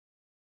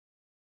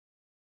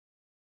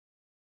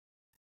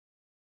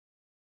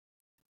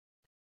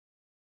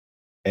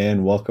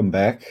And welcome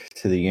back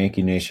to the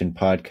Yankee Nation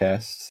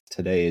Podcast.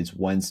 Today is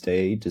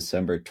Wednesday,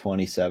 December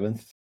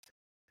 27th.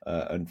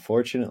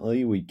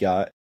 Unfortunately, we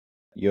got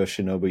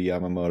Yoshinobu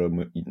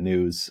Yamamoto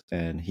news,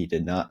 and he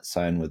did not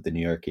sign with the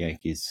New York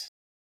Yankees.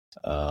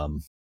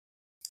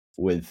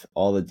 With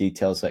all the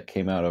details that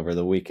came out over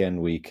the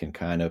weekend, we can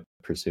kind of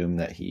presume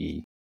that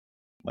he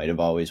might have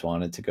always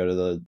wanted to go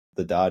to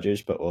the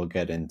Dodgers, but we'll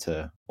get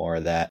into more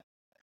of that.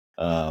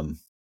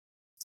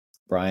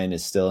 Brian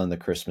is still in the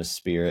Christmas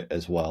spirit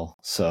as well,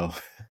 so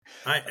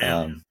I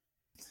am.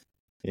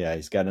 Yeah,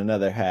 he's got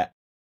another hat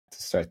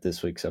to start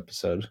this week's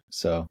episode.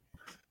 So,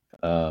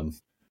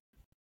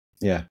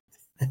 yeah,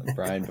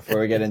 Brian, before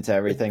we get into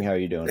everything, how are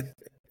you doing?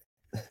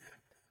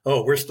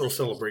 Oh, we're still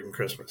celebrating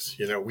Christmas.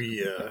 You know,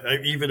 we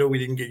even though we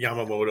didn't get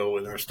Yamamoto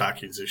in our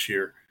stockings this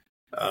year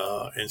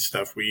and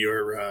stuff, we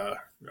are.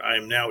 I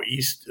am now on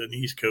the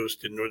East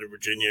Coast in Northern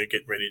Virginia,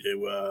 getting ready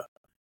to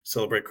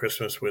celebrate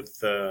Christmas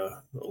with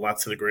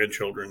lots of the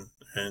grandchildren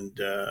and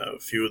a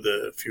few of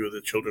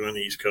the children on the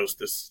East Coast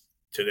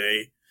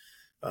today.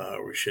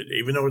 We should,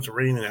 even though it's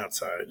raining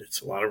outside,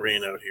 it's a lot of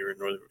rain out here in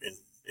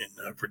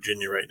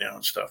Virginia right now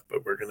and stuff.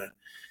 But we're gonna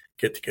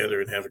get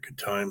together and have a good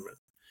time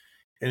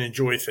and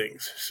enjoy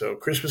things. So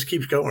Christmas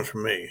keeps going for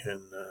me,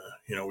 and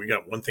we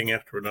got one thing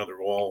after another.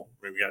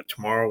 We got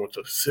tomorrow with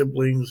the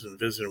siblings and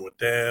visiting with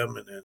them,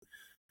 and then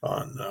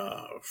on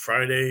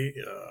Friday,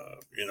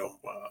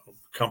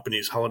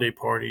 company's holiday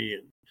party,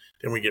 and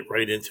then we get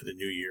right into the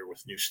new year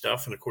with new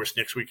stuff. And of course,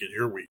 next week is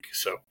your week,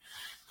 so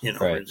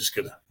right.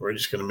 we're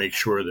just gonna make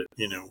sure that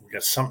we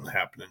got something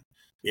happening.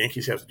 The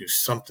Yankees have to do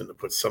something to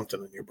put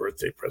something in your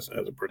birthday present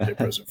as a birthday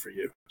present for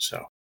you.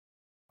 So,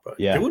 but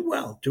yeah, doing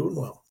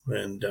well,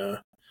 and.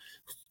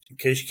 In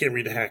case you can't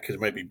read the hat because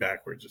it might be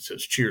backwards, it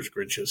says "Cheers,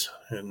 Grinches"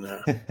 and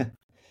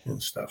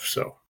and stuff.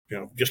 So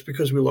just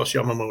because we lost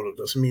Yamamoto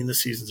doesn't mean the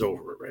season's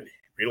over already.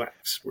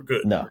 Relax, we're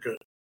good. No, we're good.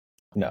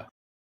 No,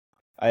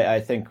 I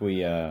think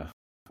we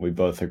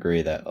both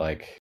agree that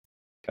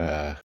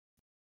the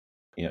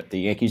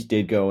Yankees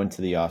did go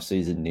into the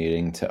offseason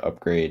needing to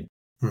upgrade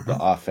the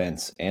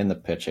offense and the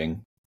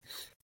pitching,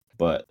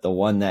 but the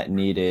one that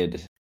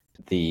needed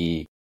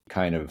the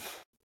kind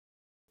of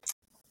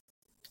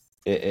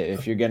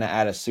if you're going to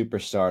add a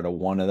superstar to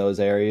one of those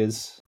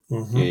areas,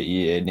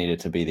 it needed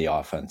to be the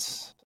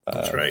offense.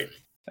 That's right.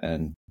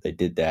 And they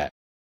did that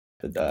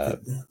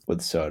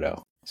with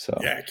Soto. So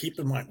yeah, keep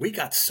in mind, we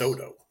got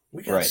Soto.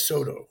 We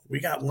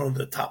got one of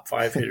the top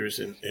 5 hitters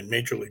in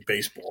Major League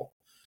Baseball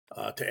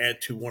to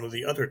add to one of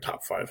the other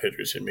top 5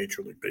 hitters in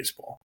Major League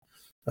Baseball.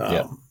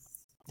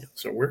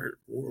 So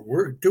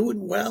we're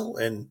doing well,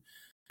 and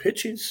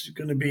pitching's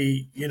going to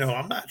be,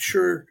 I'm not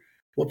sure.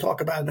 We'll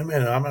talk about it in a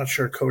minute. I'm not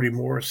sure Cody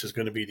Morris is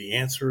going to be the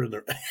answer,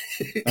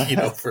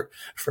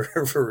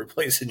 for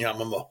replacing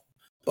Yamamoto.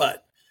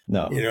 But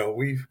no,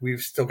 we've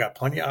still got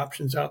plenty of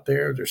options out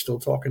there. They're still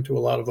talking to a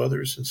lot of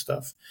others and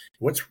stuff.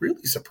 What's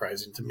really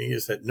surprising to me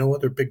is that no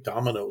other big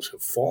dominoes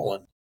have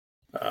fallen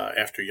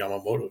after the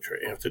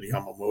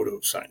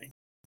Yamamoto signing.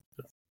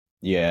 So.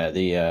 Yeah,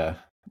 the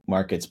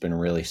market's been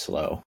really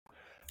slow.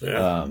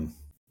 Yeah.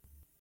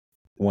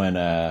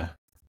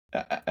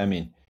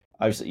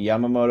 Obviously,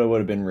 Yamamoto would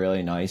have been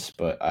really nice,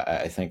 but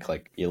I think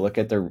you look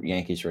at the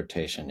Yankees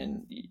rotation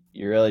and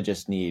you really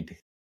just need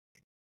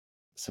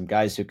some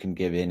guys who can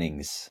give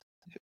innings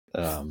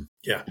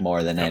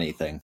more than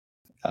anything.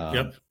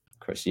 Of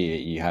course,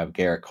 you have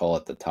Garrett Cole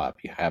at the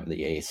top. You have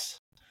the ace.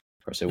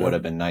 Of course, it would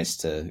have been nice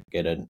to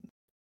get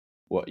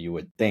what you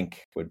would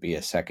think would be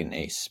a second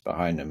ace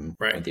behind him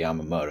with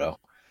Yamamoto.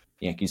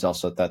 The Yankees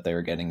also thought they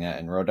were getting that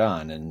in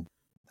Rodon,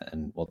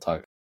 and we'll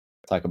talk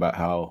about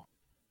how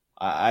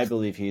I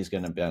believe he's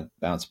going to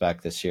bounce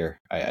back this year.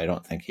 I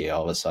don't think he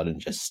all of a sudden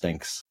just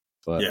stinks,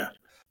 but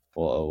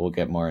we'll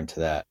get more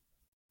into that.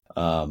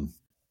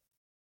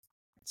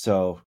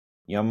 So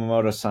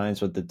Yamamoto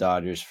signs with the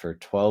Dodgers for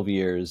 12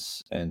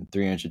 years and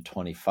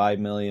 $325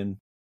 million.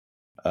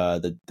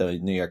 The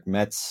New York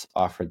Mets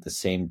offered the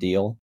same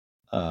deal,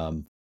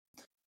 and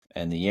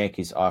the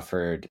Yankees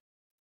offered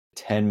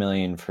 $10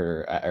 million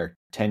for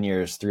 10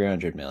 years,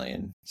 $300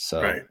 million.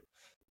 So. Right.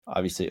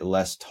 Obviously,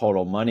 less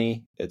total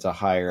money. It's a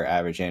higher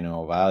average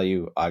annual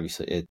value.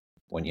 Obviously,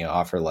 when you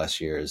offer less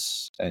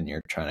years and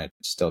you're trying to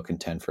still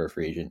contend for a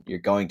free agent, you're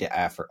going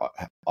to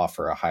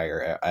offer a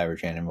higher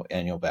average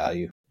annual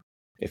value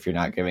if you're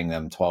not giving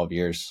them 12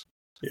 years.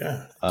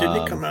 Yeah. Didn't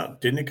it come out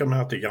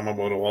that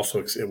Yamamoto also,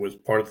 it was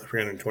part of the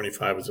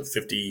 325 was a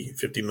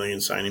 50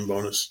 million signing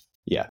bonus?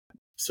 Yeah.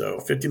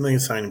 So 50 million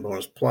signing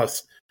bonus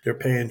plus they're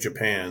paying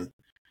Japan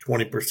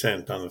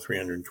 20% on the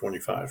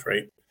 325,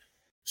 right?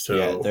 So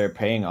yeah, they're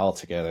paying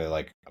altogether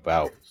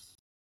about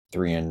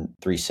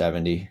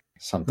 $370,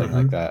 something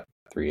like that,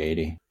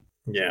 $380.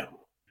 Yeah.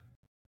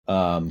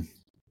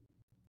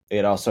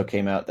 It also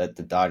came out that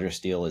the Dodgers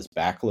deal is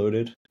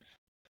backloaded.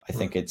 I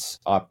think it's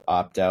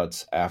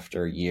opt-outs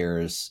after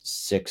years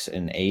 6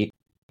 and 8.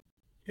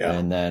 Yeah.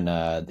 And then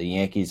the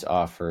Yankees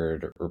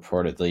offered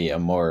reportedly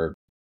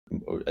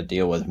a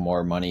deal with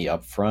more money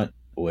up front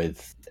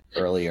with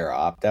earlier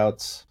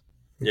opt-outs.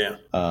 Yeah.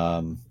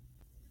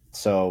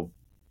 So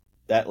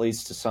that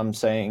leads to some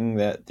saying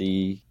that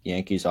the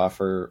Yankees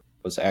offer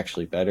was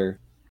actually better.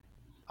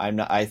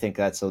 I think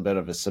that's a bit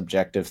of a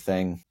subjective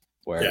thing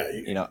where,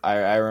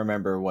 I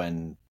remember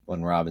when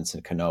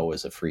Robinson Cano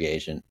was a free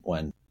agent,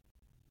 when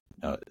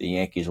the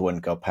Yankees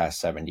wouldn't go past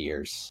 7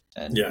 years,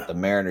 and the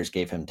Mariners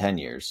gave him 10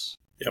 years.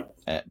 Yep.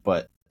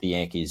 But the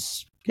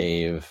Yankees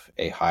gave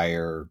a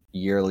higher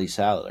yearly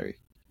salary.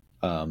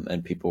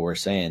 And people were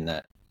saying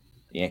that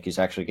the Yankees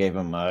actually gave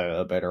him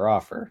a better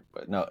offer.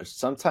 But no,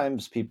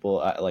 sometimes people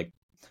like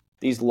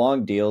these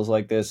long deals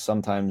like this.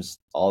 Sometimes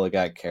all the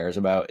guy cares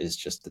about is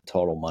just the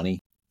total money.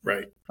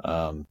 Right.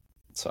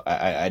 So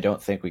I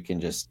don't think we can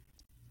just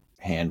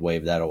hand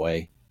wave that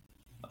away.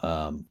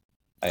 I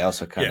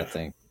also kind of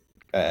think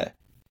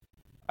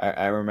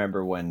I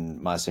remember when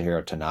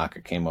Masahiro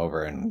Tanaka came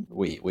over, and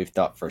we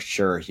thought for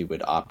sure he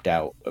would opt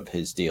out of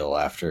his deal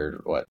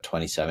after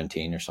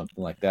 2017 or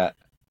something like that,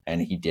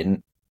 and he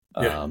didn't.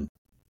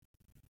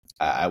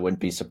 I wouldn't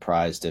be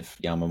surprised if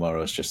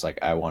Yamamoto is just like,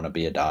 I want to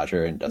be a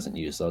Dodger, and doesn't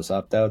use those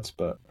opt-outs,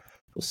 but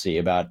we'll see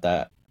about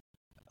that.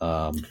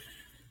 I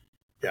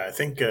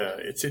think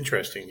it's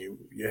interesting.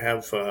 You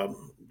have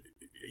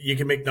you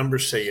can make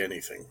numbers say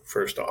anything,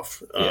 first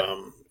off,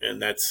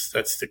 and that's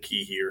the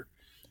key here.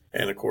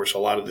 And of course, a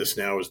lot of this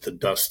now is the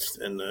dust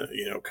and the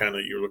kind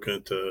of, you're looking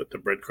at the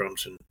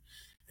breadcrumbs,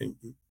 and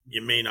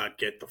you may not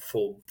get the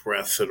full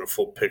breadth and a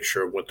full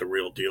picture of what the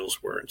real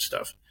deals were and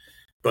stuff.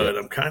 But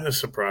I'm kind of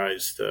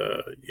surprised,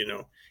 the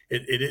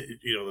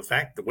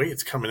fact, the way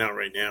it's coming out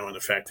right now, and the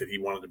fact that he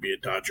wanted to be a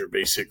Dodger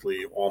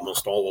basically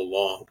almost all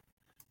along.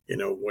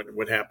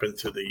 What happened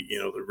to the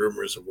the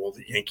rumors of all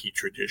the Yankee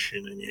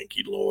tradition and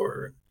Yankee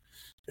lore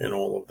and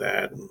all of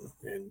that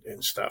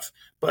and stuff.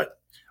 But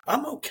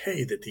I'm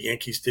okay that the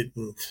Yankees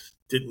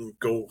didn't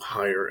go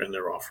higher in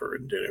their offer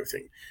and did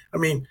everything. I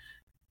mean,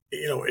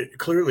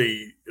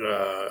 clearly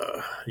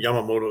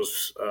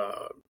Yamamoto's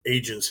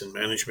agents and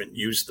management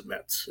used the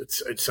Mets.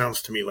 It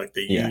sounds to me like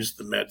they used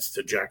the Mets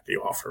to jack the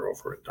offer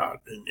over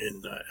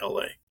in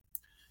L.A.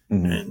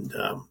 Mm-hmm. And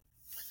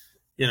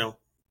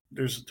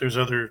there's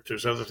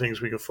other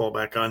things we can fall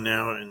back on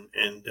now, and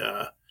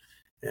the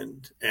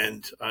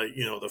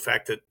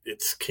fact that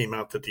it's came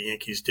out that the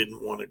Yankees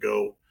didn't want to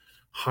go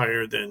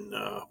higher than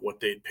what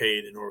they'd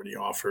paid and already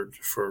offered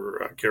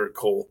for Garrett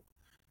Cole.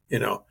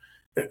 A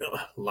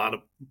lot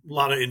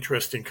of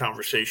interesting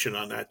conversation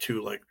on that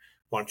too. Like,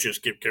 why don't you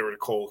just give Garrett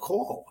Cole a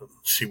call and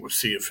see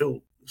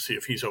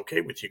if he's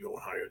okay with you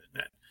going higher than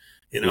that?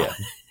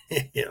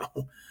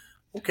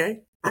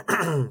 Okay.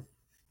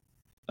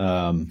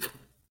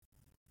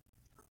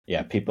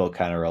 People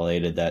kind of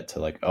related that to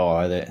like,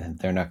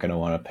 they're not going to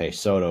want to pay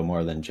Soto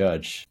more than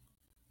Judge.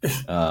 They're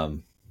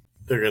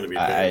going to be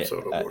paying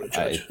Soto more than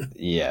Judge.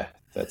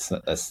 That's.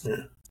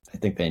 I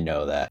think they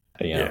know that.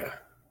 Yeah.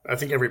 I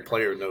think every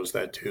player knows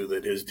that too,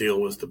 that his deal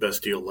was the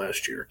best deal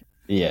last year.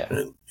 Yeah.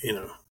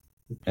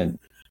 And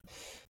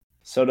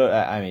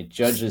Soto,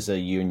 Judge is a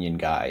union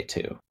guy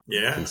too.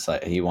 Yeah. He's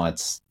like, he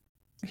wants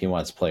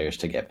players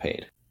to get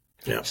paid.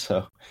 Yeah.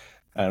 So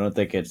I don't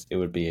think it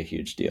would be a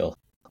huge deal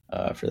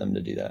for them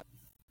to do that.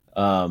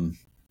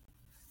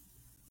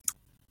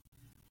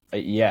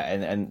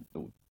 And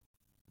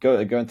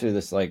going through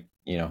this, like,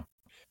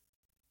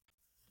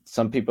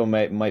 some people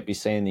might be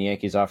saying the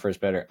Yankees offer is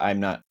better. I'm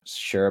not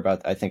sure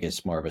about that. I think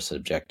it's more of a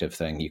subjective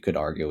thing. You could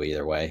argue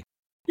either way.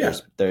 Yeah.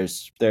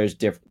 There's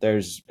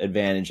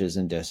advantages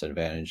and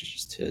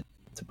disadvantages to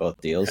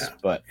both deals,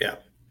 but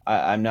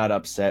I'm not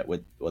upset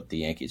with what the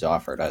Yankees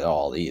offered at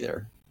all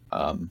either.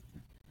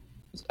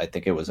 I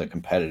think it was a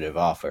competitive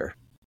offer.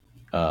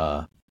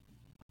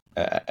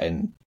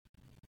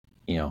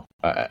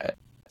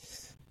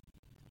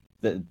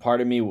 The part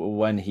of me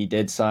when he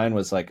did sign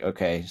was like,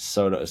 okay,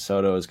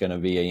 Soto is going to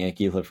be a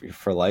Yankee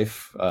for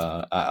life.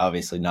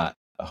 Obviously not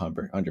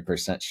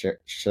 100%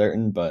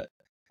 certain, but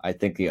I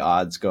think the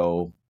odds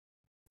go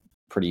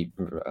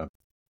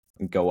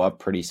up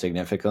pretty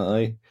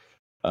significantly,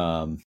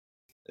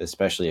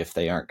 especially if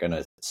they aren't going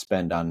to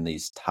spend on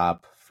these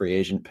top free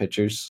agent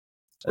pitchers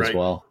as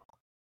well.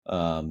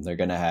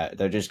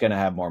 They're just going to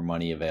have more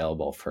money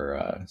available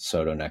for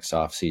Soto next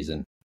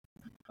offseason.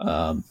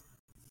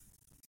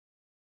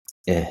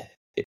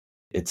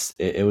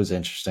 It was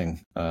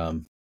interesting.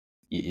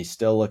 You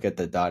still look at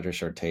the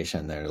Dodgers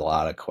rotation. There's a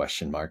lot of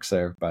question marks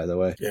there, by the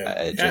way.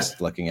 Just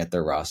looking at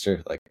their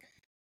roster, like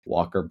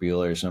Walker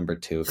Buehler's number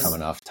 2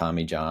 coming off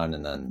Tommy John,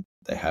 and then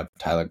they have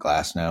Tyler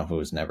Glasnow,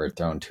 who's never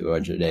thrown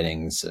 200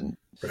 innings and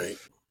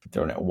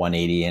thrown at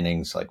 180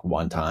 innings like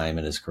one time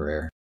in his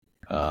career.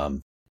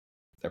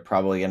 They're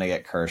probably going to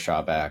get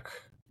Kershaw back,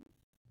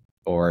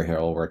 or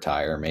he'll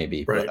retire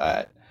maybe,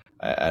 but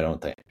I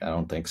don't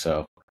think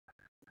so.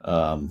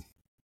 I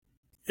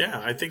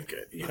think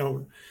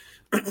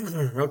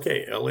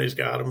okay, LA's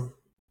got him,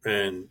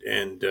 and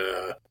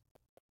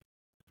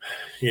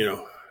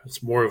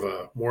it's more of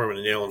a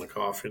nail in the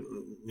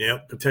coffin,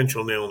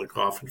 potential nail in the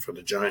coffin for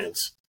the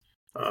Giants.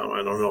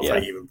 I don't know if I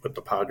even put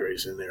the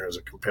Padres in there as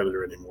a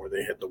competitor anymore.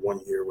 They had the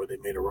 1 year where they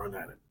made a run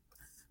at it.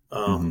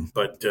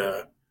 But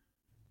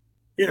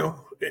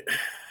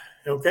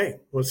okay,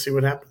 let's see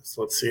what happens.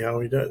 Let's see how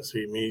he does.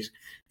 He's,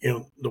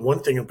 the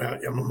one thing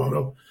about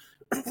Yamamoto,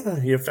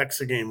 he affects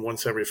the game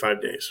once every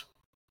 5 days,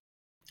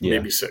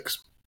 maybe 6.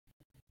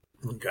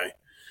 Okay.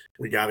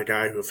 We got a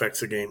guy who affects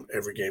the game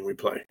every game we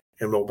play.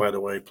 And, oh, by the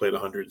way, played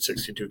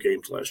 162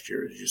 games last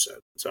year, as you said.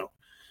 So,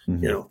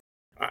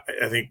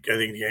 I think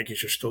the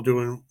Yankees are still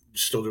doing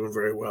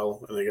very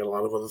well, and they got a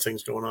lot of other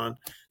things going on.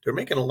 They're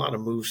making a lot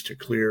of moves to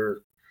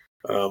clear.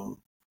 I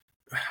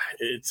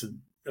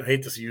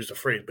hate to use the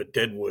phrase, but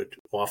deadwood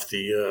off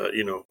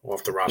the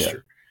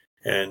roster,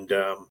 and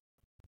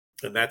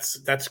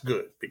that's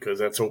good because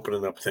that's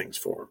opening up things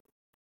for them.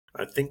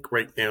 I think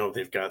right now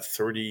they've got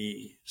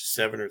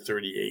 37 or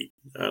 38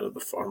 out of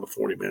on the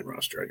 40-man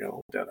roster. I got to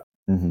look that up.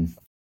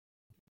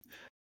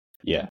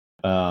 Yeah.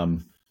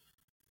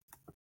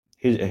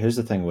 Here's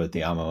the thing with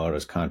the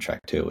Yamamoto's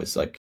contract too, is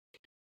like,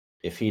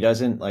 if he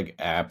doesn't like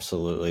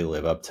absolutely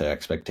live up to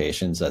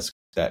expectations,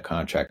 that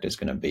contract is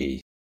going to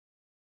be,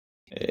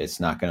 it's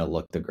not going to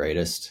look the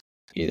greatest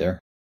either.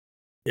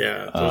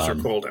 Yeah. Those are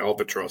called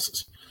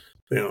albatrosses,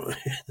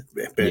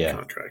 bad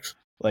contracts.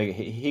 Like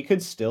he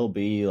could still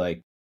be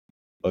like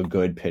a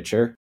good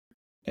pitcher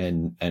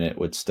and it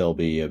would still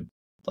be an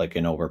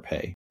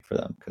overpay for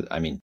them. Cause I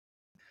mean,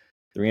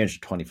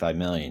 $325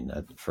 million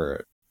for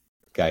a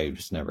guy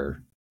who's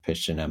never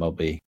pitched in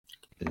MLB.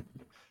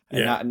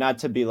 And not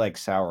to be like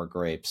sour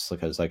grapes,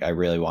 because like I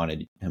really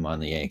wanted him on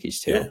the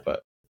Yankees too,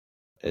 but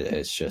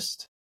it's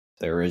just,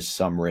 there is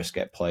some risk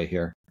at play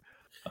here.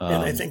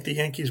 And I think the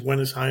Yankees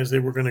went as high as they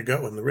were going to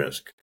go in the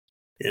risk,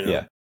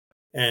 Yeah.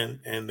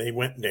 And they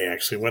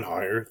actually went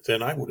higher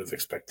than I would have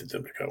expected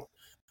them to go.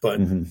 But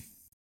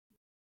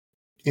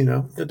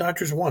the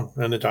Dodgers won,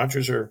 and the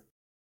Dodgers have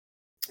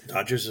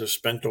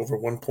spent over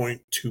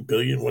 $1.2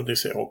 billion. What did they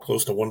say? Oh,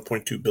 close to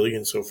 $1.2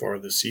 billion so far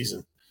this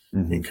season,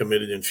 and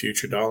committed in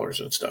future dollars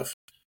and stuff.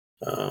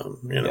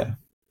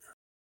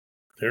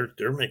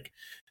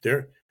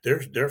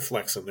 They're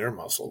flexing their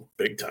muscle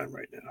big time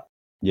right now.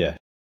 Yeah.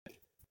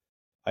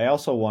 I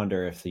also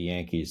wonder if the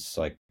Yankees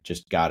like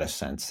just got a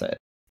sense that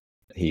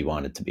he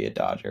wanted to be a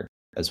Dodger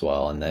as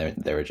well, and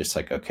they were just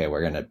like, okay,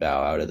 we're going to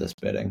bow out of this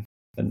bidding.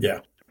 And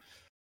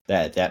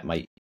that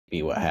might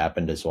be what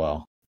happened as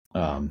well.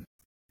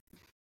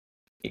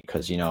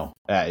 Because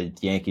the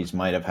Yankees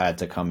might have had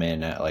to come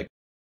in at like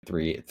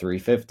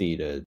 $350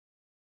 to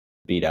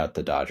beat out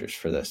the Dodgers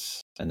for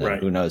this, and then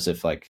who knows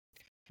if like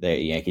the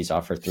Yankees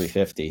offer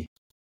 $350,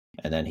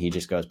 and then he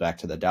just goes back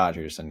to the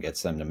Dodgers and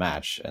gets them to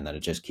match, and then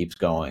it just keeps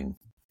going.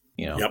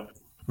 Yep.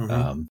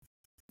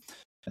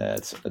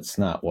 It's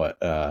not what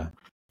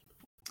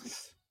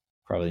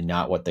probably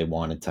not what they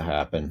wanted to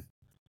happen.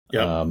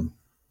 Yep.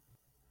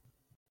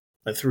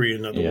 I threw you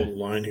another little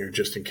line here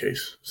just in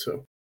case.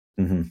 So.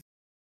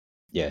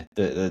 Yeah,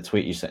 the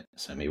tweet you sent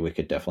me, we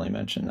could definitely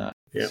mention that.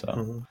 Yeah.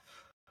 So,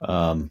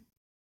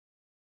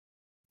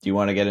 do you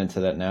want to get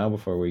into that now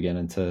before we get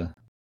into?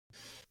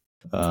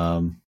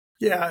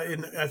 Yeah,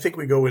 and I think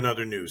we go in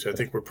other news. I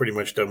think we're pretty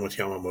much done with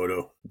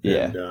Yamamoto.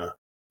 Yeah.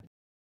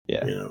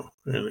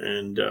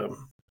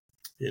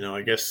 And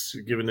I guess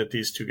given that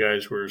these two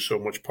guys were so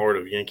much part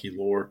of Yankee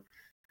lore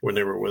when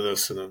they were with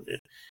us,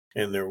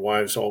 and their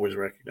wives always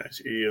recognize.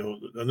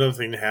 Another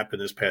thing that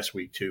happened this past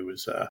week too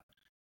is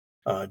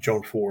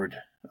Joan Ford,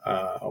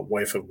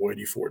 wife of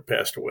Whitey Ford,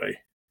 passed away.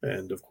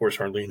 And, of course,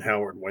 Arlene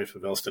Howard, wife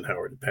of Elston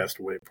Howard, passed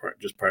away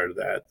just prior to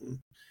that.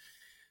 And,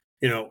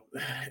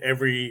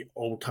 every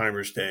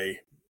Old-Timers Day,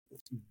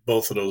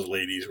 both of those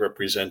ladies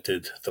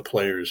represented the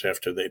players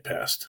after they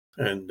passed.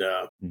 And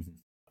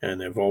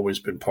they've always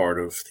been part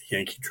of the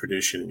Yankee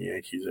tradition and the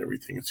Yankees,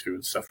 everything too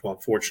and stuff. Well,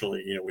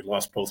 unfortunately, we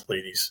lost both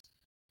ladies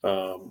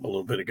a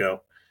little bit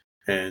ago.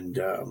 And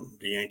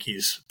the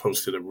Yankees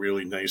posted a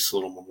really nice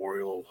little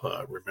memorial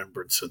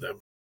remembrance of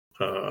them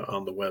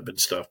on the web and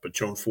stuff. But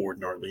Joan Ford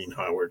and Arlene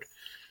Howard,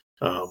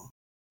 Whitey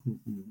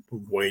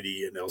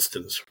and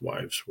Elston's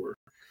wives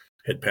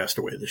had passed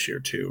away this year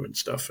too and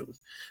stuff. And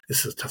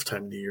this is a tough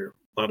time of the year.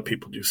 A lot of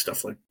people do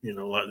stuff like,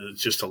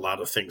 just a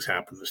lot of things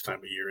happen this time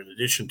of year. In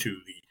addition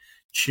to the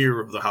cheer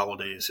of the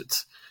holidays,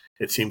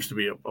 it seems to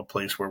be a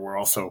place where we're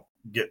also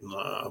getting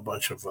a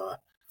bunch of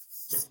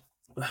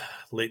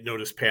late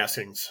notice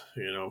passings,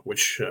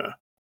 which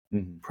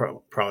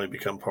probably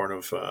become part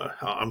of.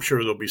 I'm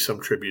sure there'll be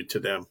some tribute to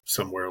them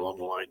somewhere along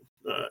the line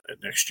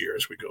next year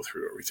as we go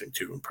through everything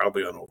too, and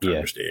probably on Old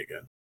Timers Day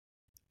again.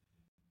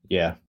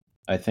 Yeah,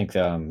 I think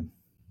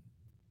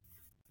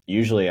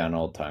usually on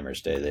Old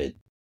Timers Day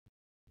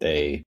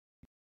they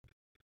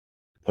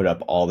put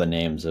up all the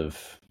names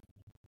of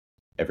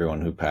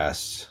everyone who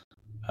passed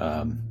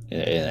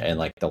in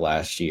like the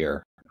last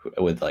year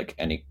with like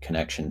any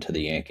connection to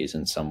the Yankees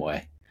in some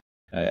way.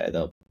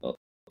 They'll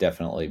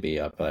definitely be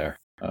up there.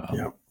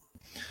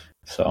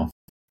 So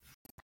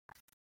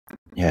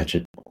yeah,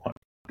 just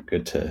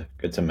good to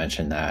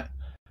mention that.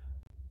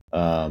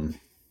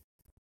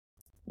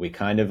 We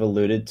kind of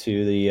alluded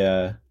to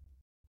the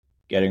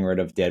getting rid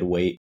of dead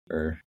weight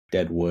or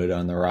dead wood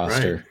on the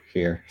roster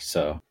here.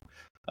 So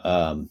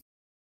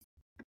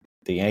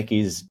the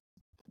Yankees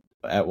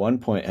at one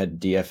point had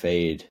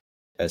DFA'd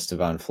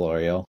Estevan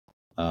Florial.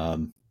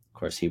 Of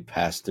course, he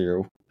passed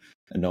through,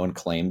 and no one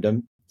claimed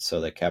him, so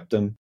they kept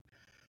him.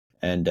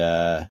 And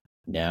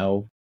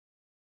now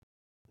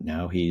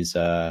he's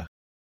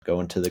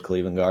going to the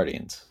Cleveland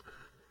Guardians,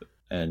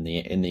 and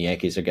the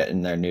Yankees are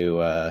getting their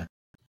new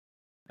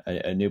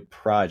a new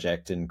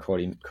project in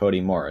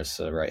Cody Morris,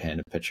 a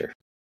right-handed pitcher.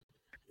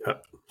 Yeah.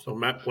 So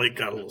Matt Blake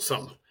got a little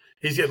something.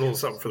 He's getting a little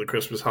something for the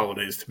Christmas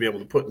holidays to be able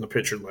to put in the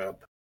pitcher lab.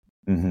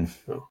 Mm-hmm.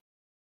 So.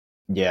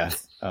 Yeah.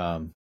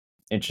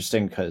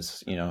 Interesting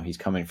because, he's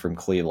coming from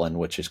Cleveland,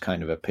 which is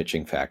kind of a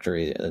pitching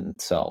factory in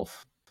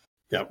itself.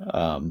 Yep.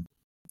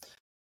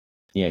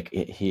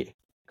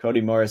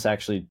 Cody Morris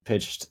actually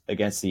pitched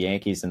against the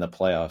Yankees in the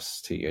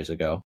playoffs 2 years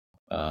ago.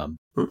 In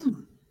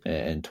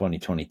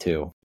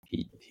 2022,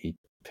 he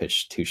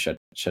pitched 2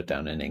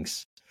 shutdown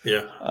innings.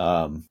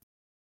 Yeah.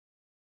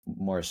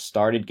 Morris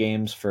started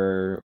games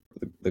for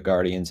the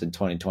Guardians in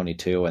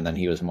 2022, and then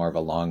he was more of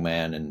a long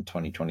man in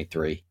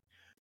 2023.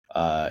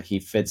 He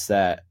fits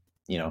that,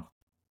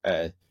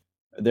 there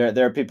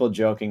are people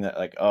joking that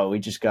like, oh, we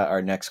just got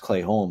our next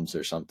Clay Holmes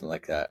or something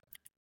like that.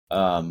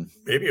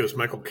 Maybe it was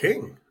Michael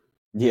King.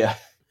 Yeah,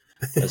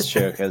 that's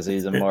true because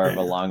he's more of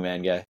a long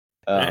man guy.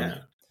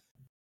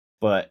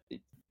 But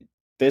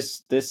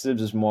this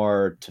is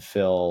more to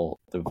fill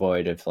the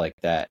void of like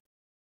that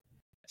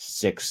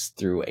 6th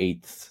through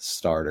 8th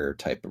starter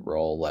type of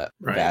role that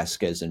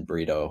Vasquez and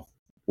Brito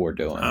were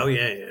doing. Oh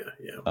yeah.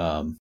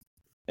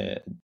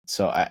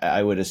 So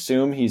I would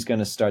assume he's going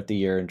to start the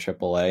year in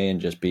AAA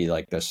and just be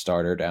like the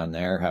starter down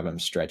there, have him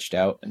stretched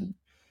out, and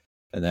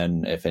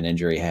then if an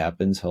injury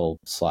happens, he'll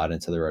slot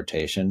into the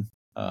rotation,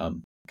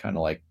 kind of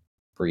like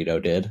Brito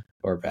did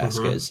or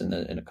Vasquez in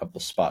a couple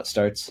spot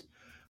starts.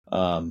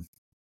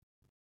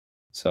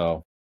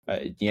 So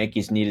the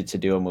Yankees needed to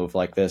do a move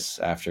like this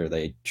after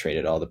they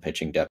traded all the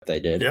pitching depth they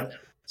did. Yeah.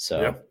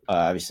 So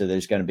obviously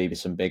there's going to be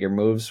some bigger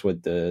moves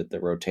with the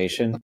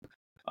rotation.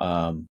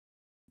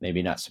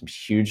 Maybe not some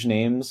huge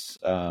names,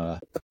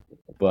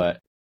 but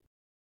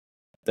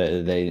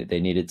they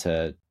needed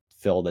to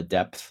fill the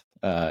depth,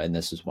 and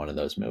this is one of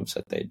those moves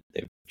that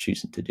they've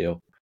chosen to do.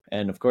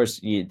 And of course,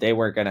 they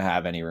weren't going to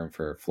have any room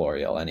for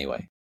Florial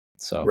anyway.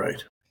 So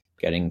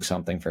getting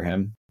something for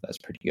him, that's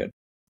pretty good.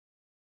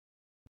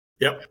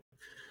 Yep.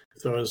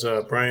 So as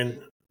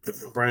Brian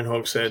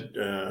Hogue said,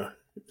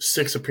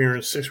 6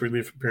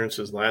 relief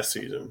appearances last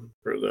season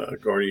for the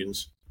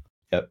Guardians.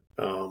 Yep.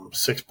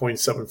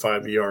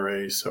 6.75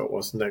 ERA, so it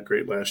wasn't that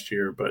great last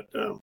year, but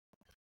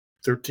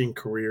 13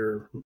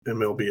 career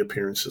MLB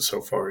appearances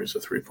so far. He's a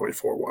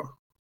 3.41.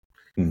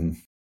 Mm-hmm.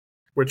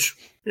 Which,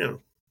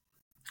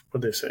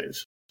 what they say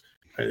is,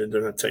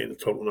 they're not saying the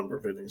total number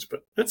of innings,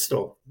 but that's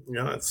still,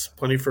 it's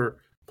plenty for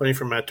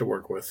Matt to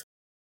work with.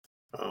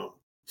 And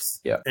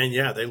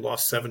they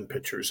lost 7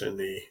 pitchers in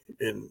the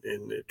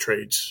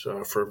trades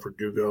for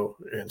Verdugo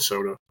and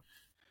Soto.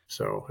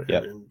 So,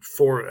 and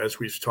 4, as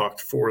we've talked,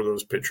 4 of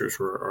those pitchers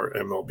are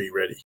MLB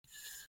ready,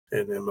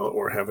 and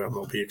or have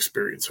MLB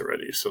experience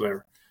already.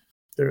 So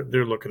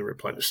they're looking to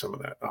replenish some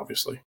of that,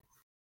 obviously.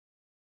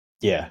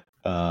 Yeah,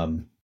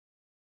 and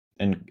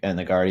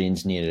the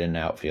Guardians needed an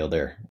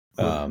outfielder,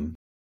 and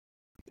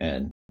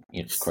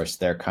of course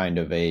they're kind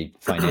of a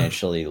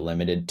financially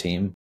limited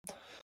team,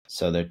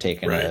 so they're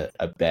taking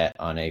a bet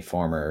on a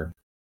former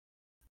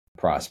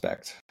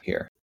prospect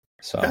here.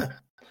 So.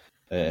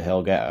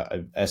 He'll get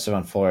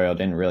Estevan Florial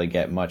didn't really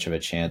get much of a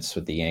chance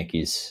with the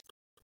Yankees.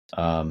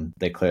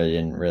 They clearly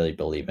didn't really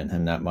believe in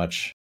him that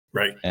much,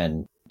 right?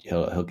 And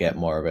he'll get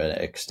more of an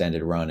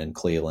extended run in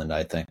Cleveland,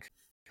 I think.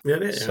 Yeah,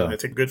 I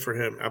think good for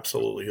him.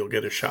 Absolutely, he'll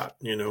get a shot.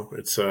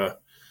 It's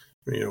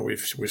we've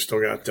still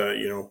got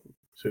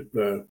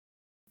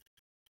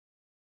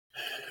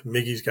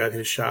Miggy's got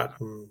his shot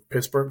in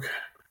Pittsburgh,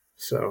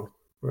 so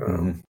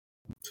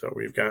so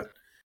we've got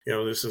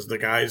this is the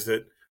guys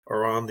that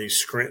are on the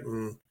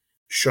Scranton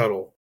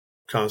shuttle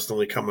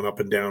constantly coming up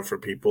and down for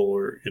people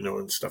or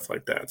and stuff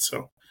like that.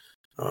 So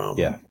now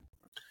the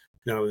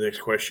next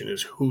question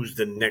is, who's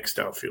the next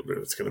outfielder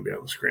that's going to be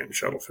on the Scranton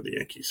shuttle for the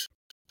Yankees?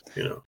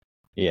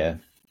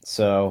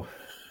 So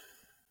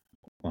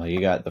you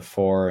got the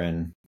 4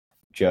 and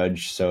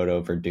Judge,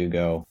 Soto,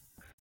 Verdugo,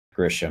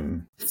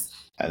 Grisham,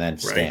 and then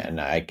Stanton,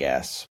 I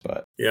guess,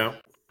 but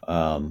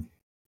then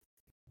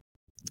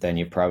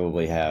you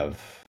probably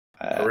have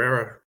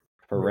Herrera.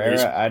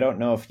 I don't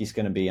know if he's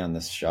going to be on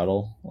this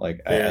shuttle.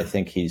 I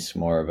think he's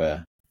more of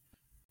a.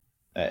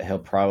 He'll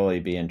probably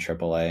be in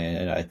AAA,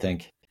 and I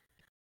think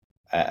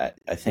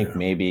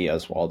maybe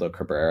Oswaldo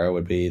Cabrera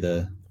would be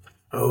the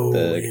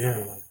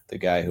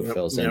guy who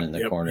fills in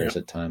the corners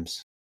at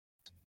times.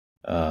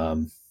 I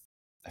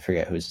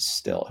forget who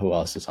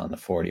else is on the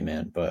 40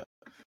 man, but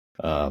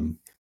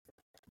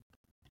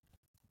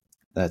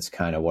that's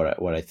kind of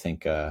what I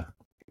think they'll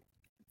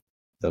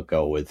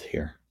go with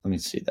here. Let me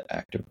see the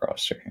active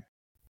roster here.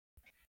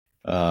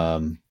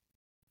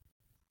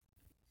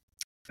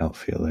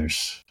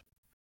 Outfielders.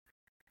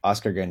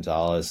 Oscar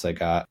Gonzalez they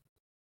got,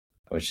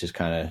 which is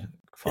kind of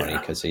funny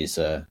because he's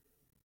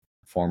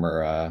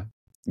former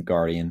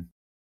Guardian,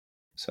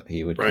 so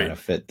he would kind of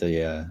fit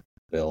the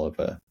bill of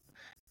a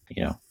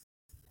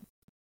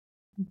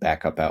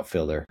backup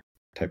outfielder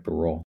type of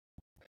role.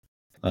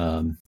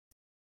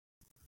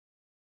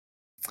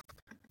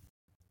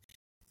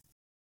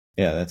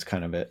 Yeah, that's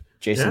kind of it.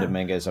 Jasson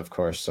Dominguez, of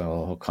course,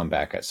 so he'll come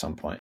back at some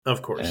point.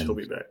 Of course, he'll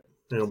be back.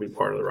 He'll be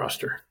part of the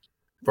roster,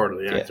 part of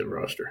the active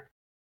roster.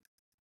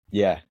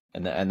 Yeah,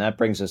 and that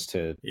brings us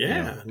to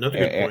another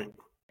good point.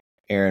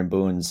 Aaron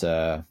Boone's.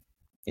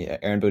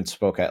 Aaron Boone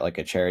spoke at like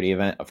a charity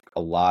event.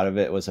 A lot of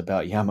it was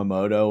about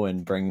Yamamoto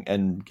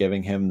and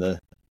giving him the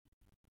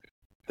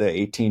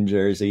 18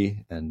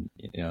 jersey, and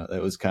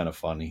it was kind of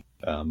funny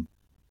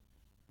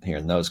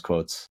hearing those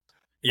quotes.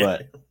 Yeah.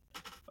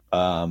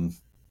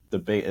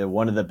 But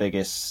one of the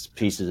biggest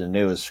pieces of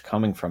news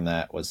coming from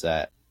that was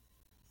that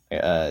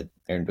Aaron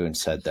Boone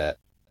said that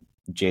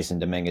Jasson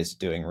Dominguez is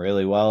doing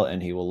really well,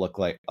 and he will look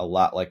like a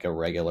lot like a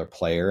regular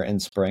player in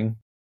spring,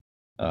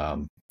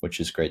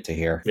 which is great to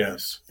hear.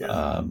 Yes.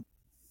 Yeah.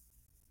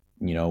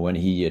 When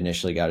he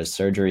initially got his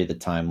surgery, the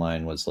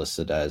timeline was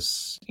listed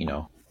as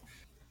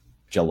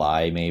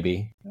July,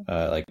 maybe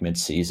like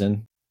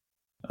mid-season.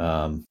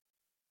 Of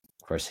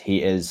course,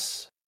 he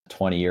is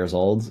 20 years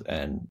old,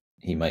 and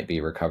he might be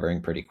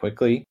recovering pretty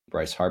quickly.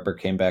 Bryce Harper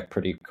came back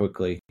pretty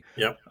quickly.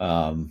 Yep.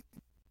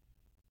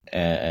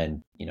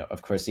 And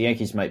of course, the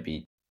Yankees might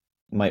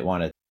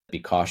want to be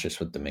cautious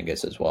with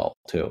Dominguez as well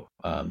too.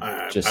 I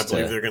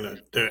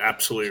believe they're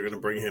absolutely going to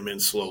bring him in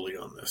slowly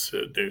on this.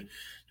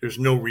 There's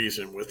no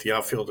reason with the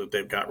outfield that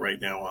they've got right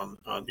now on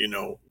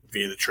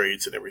via the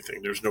trades and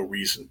everything. There's no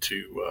reason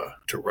to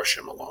rush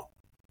him along.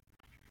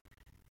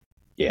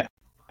 Yeah,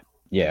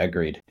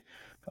 agreed.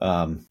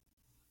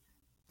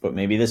 But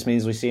maybe this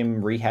means we see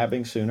him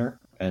rehabbing sooner,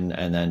 and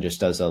then just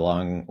does a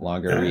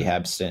longer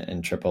rehab stint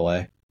in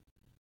AAA.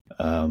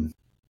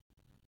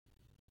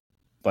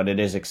 But it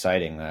is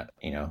exciting that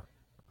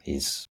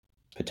he's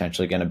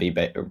potentially going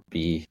to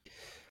be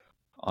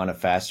on a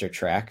faster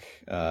track,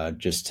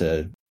 just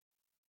to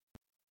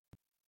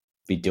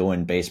be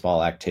doing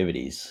baseball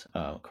activities.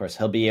 Of course,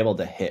 he'll be able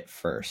to hit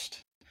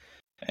first,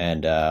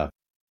 and the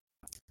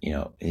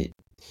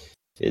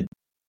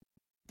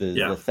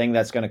thing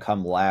that's going to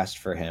come last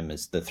for him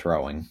is the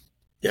throwing.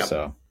 Yeah.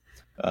 So,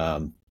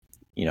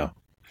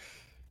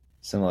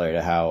 similar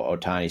to how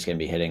Ohtani's going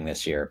to be hitting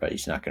this year, but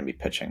he's not going to be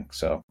pitching.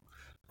 So,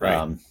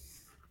 right.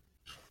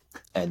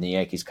 And the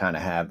Yankees kind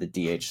of have the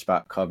DH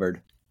spot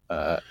covered,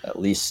 at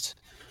least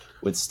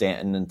with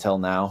Stanton until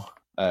now,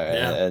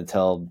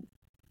 until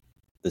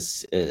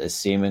this is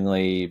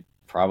seemingly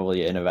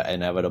probably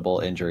inevitable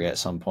injury at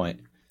some point.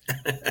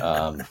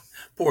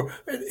 Poor,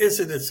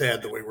 isn't it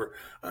sad the way we're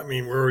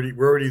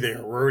already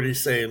there. We're already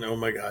saying, oh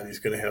my God, he's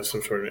going to have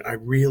some sort of. I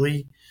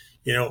really,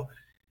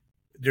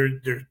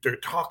 they're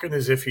talking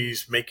as if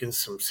he's making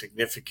some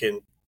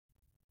significant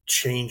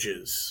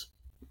changes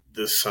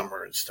this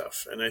summer and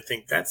stuff. And I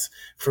think that's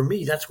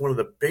one of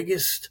the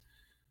biggest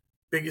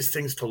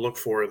things to look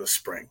for in the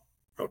spring.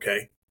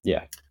 Okay.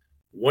 Yeah.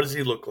 What does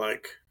he look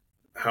like?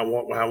 How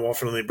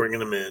often are they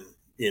bringing him in?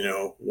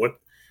 What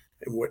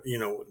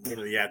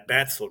the at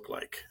bats look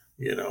like?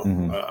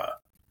 Mm-hmm.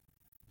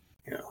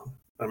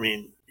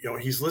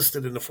 He's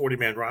listed in the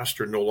 40-man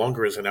roster no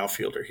longer as an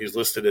outfielder. He's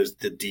listed as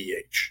the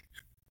DH.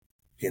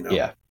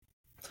 Yeah.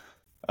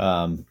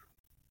 And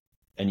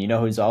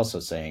who's also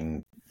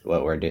saying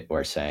what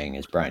we're saying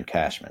is Brian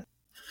Cashman.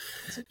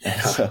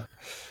 Yeah. So,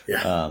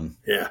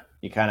 yeah.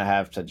 You kind of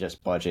have to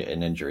just budget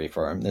an injury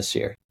for him this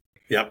year.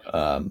 Yep.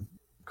 Of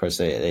course,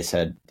 they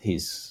said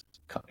he's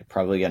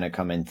probably going to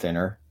come in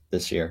thinner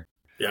this year.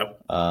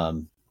 Yep.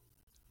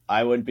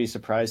 I wouldn't be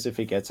surprised if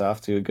he gets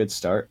off to a good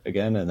start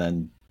again, and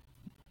then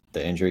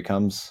the injury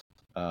comes.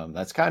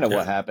 That's kind of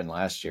what happened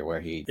last year,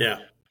 where he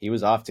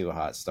was off to a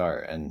hot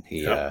start, and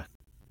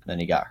then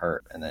he got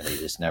hurt, and then he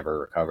just never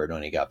recovered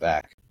when he got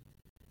back.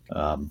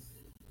 But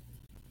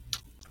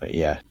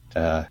yeah.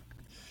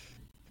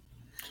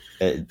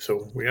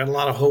 So we got a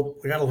lot of hope.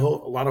 We got a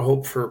lot of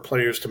hope for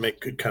players to make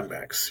good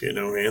comebacks.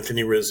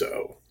 Anthony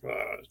Rizzo,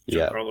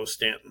 Giancarlo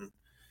Stanton,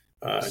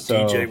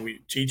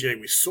 TJ.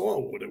 We saw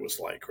what it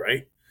was like,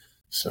 right?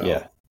 So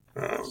yeah.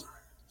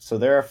 So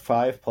there are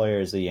 5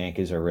 players the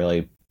Yankees are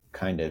really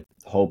kind of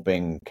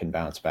hoping can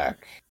bounce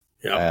back.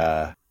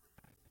 Yeah.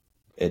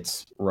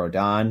 It's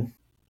Rodon.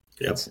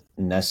 Yep. It's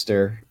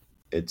Nestor.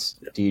 It's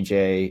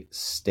DJ,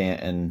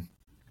 Stanton,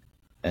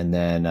 and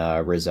then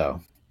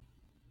Rizzo.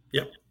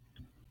 Yep.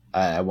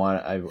 I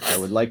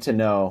would like to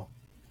know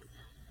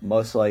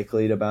most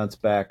likely to bounce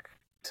back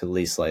to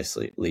least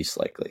likely.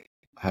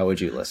 How would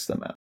you list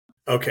them out?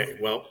 Okay,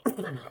 well,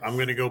 I'm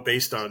going to go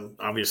based on,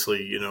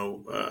 obviously,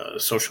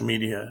 social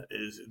media.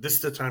 This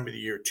is the time of the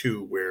year,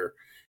 too, where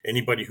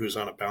anybody who's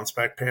on a bounce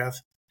back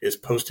path is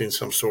posting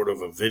some sort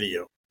of a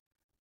video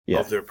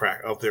of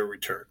their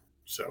return.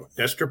 So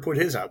Nestor put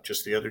his out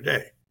just the other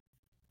day.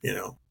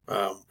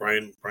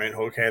 Brian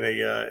Hoke had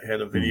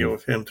a video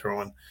of him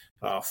throwing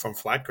from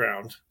flat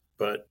ground,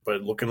 but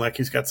looking like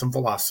he's got some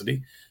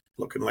velocity,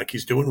 looking like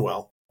he's doing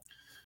well.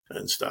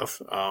 and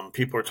stuff.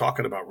 People are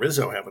talking about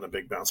Rizzo having a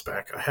big bounce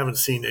back. I haven't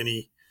seen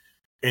any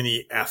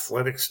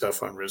athletic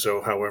stuff on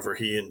Rizzo. However,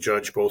 he and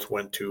Judge both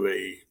went to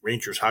a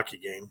Rangers hockey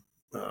game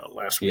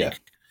last week,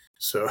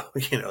 so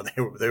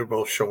they were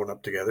both showing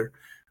up together.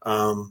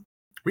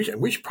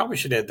 We probably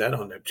should add that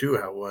on there too.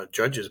 How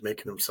Judge is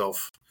making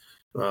himself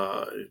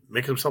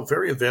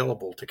very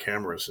available to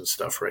cameras and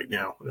stuff right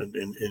now in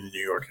the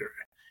New York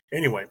area.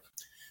 Anyway,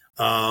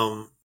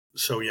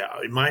 so yeah,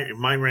 in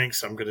my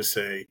ranks, I'm going to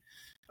say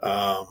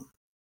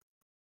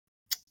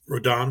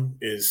Rodon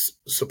is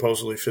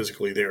supposedly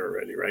physically there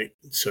already, right?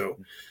 So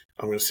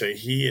I'm going to say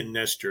he and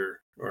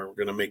Nestor are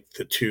going to make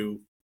the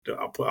two.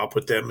 I'll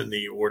put them in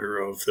the order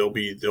of they'll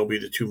be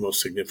the two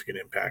most significant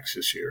impacts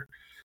this year.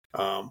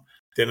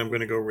 Then I'm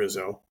going to go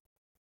Rizzo.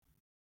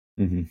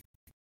 Mm-hmm.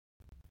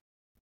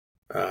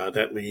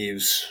 That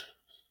leaves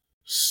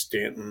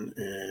Stanton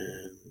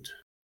and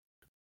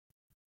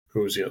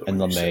who was the other one?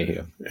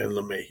 LeMahieu. And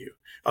LeMahieu.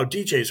 Oh,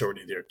 DJ's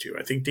already there too.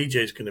 I think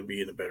DJ's going to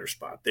be in a better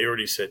spot. They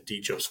already said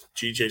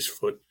DJ's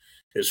foot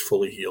is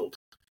fully healed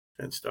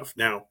and stuff.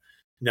 Now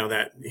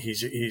that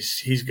he's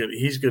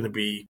going to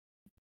be,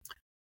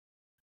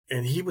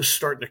 and he was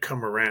starting to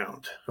come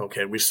around.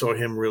 Okay, we saw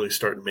him really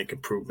starting to make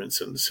improvements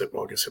in the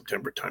August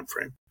September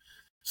timeframe.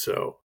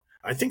 So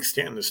I think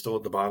Stanton is still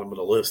at the bottom of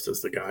the list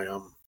as the guy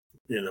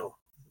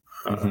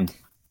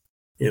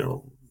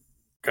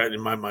guy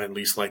in my mind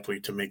least likely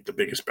to make the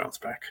biggest bounce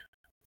back.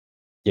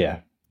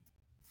 Yeah.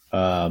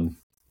 I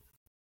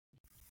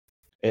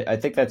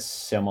think that's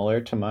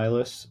similar to my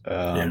list.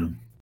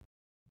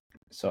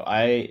 So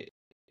I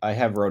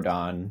have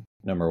Rodon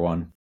number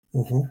one.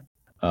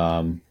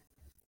 Mm-hmm.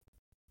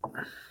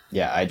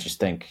 Yeah, I just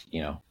think,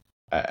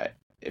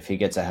 if he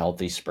gets a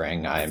healthy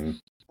spring, I'm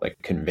like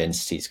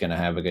convinced he's going to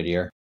have a good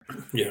year.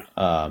 Yeah.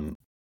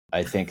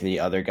 I think the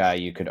other guy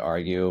you could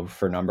argue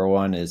for number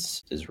one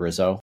is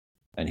Rizzo,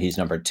 and he's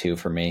number two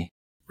for me.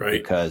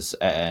 Right. Because,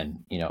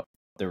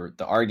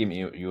 the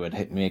argument you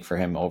would make for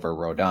him over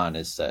Rodon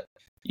is that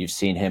you've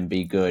seen him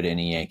be good in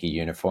a Yankee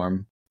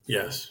uniform.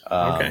 Yes.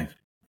 Okay.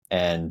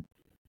 And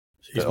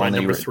he's my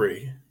number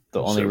three.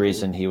 The only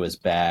reason he was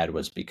bad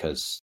was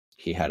because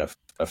he had a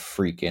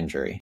freak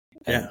injury.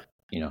 And,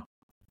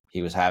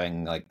 he was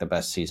having like the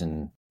best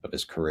season of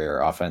his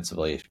career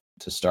offensively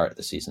to start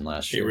the season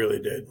last year. He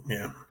really did.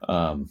 Yeah.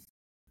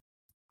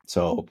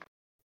 So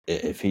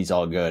if he's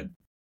all good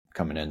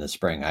coming in the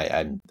spring,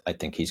 I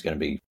think he's going to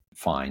be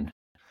fine.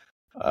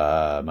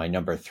 My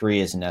number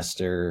three is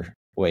Nestor.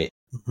 Wait,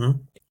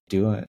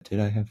 did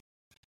I have?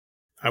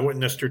 I went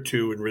Nestor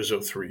 2 and Rizzo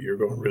 3. You're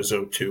going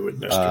Rizzo 2 and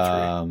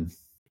Nestor 3.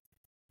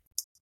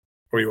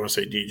 Or you want to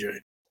say DJ?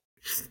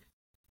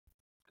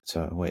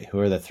 So wait, who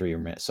are the three?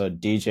 So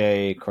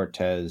DJ,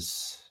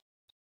 Cortez,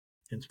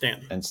 and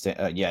Stanton.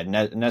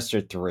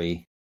 Nestor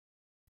 3.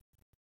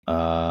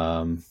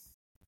 I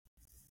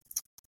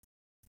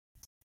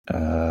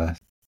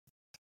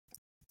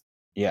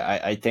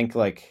think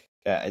like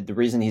the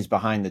reason he's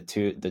behind the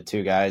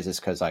two guys is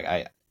because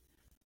like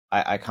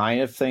I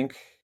kind of think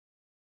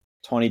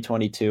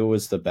 2022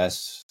 was the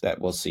best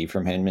that we'll see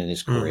from him in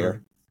his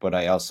career, but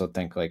I also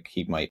think like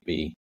he might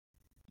be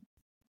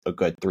a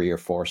good 3 or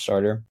 4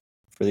 starter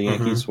for the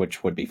Yankees,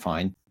 which would be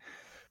fine.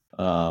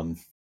 I'll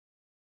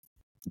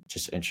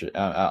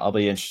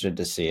be interested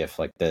to see if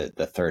like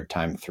the third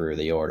time through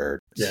the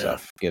order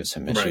stuff gives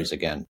him issues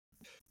again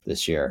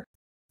this year.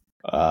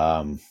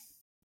 I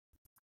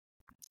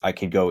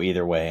could go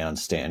either way on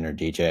Stanton or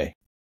DJ,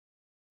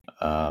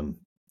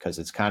 because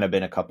it's kind of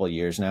been a couple of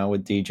years now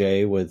with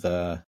DJ with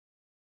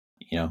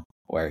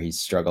where he's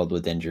struggled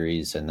with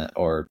injuries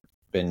or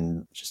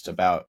been just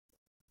about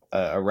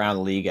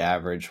around league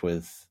average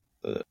with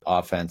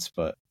offense.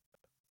 But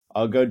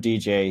I'll go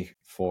DJ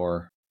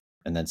 4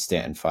 and then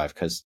Stanton 5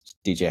 because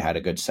DJ had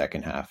a good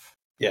second half.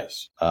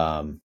 Yes.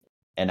 And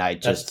I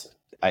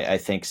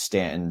think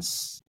Stanton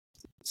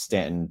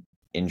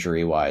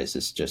injury wise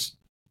is just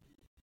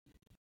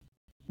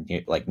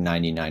like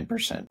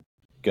 99%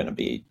 going to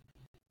be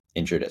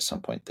injured at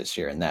some point this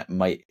year, and that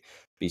might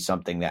be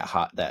something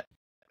that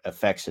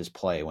affects his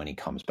play when he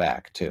comes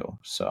back too.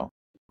 So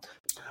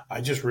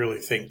I just really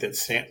think that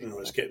Stanton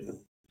was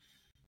getting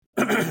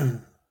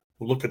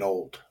looking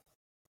old,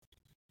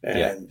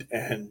 and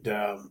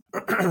the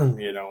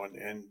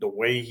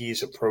way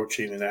he's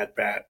approaching an at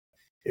bat,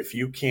 if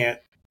you can't,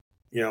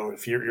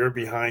 if you're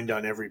behind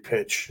on every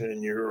pitch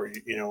and he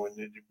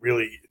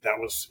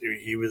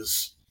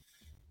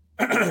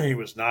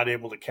was not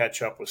able to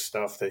catch up with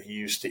stuff that he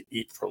used to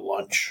eat for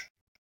lunch,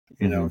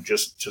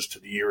 just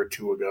a year or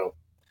two ago.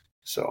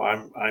 So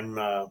I'm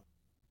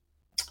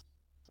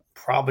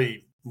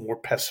probably more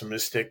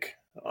pessimistic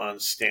on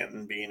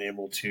Stanton being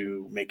able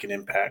to make an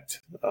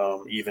impact,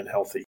 even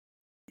healthy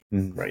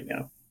right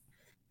now.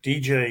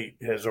 DJ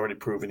has already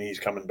proven he's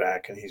coming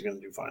back and he's going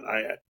to do fine.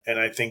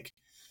 I think,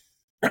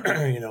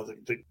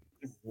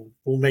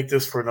 we'll make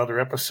this for another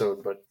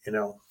episode, but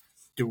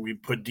do we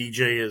put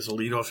DJ as a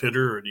leadoff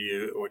hitter, or do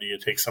you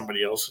take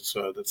somebody else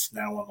that's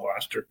now on the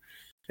roster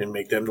and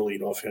make them the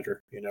leadoff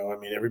hitter. I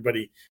mean,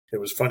 everybody, it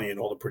was funny in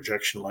all the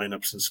projection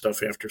lineups and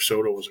stuff after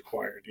Soto was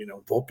acquired.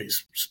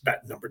 Volpe's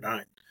batting number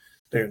 9.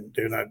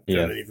 They're not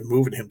even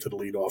moving him to the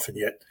leadoff, and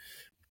yet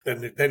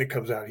then it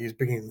comes out he's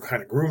being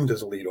kind of groomed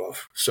as a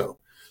leadoff. So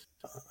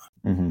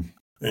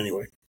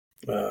anyway,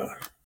 but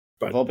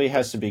Volpe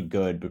has to be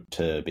good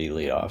to be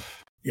leadoff.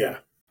 Yeah,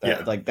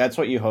 like that's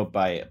what you hope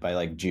by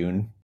like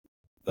June.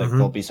 Like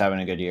Volpe's having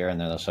a good year, and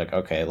then it's like,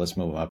 okay, let's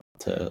move him up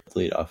to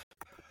leadoff.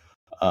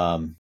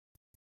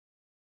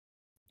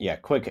 Yeah,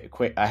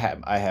 quick. I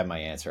have my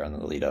answer on the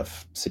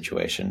leadoff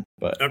situation,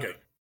 but okay.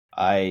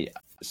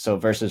 So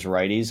versus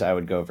righties, I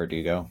would go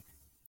Verdugo.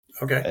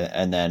 Okay,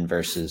 and then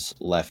versus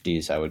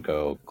lefties, I would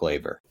go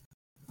Gleyber.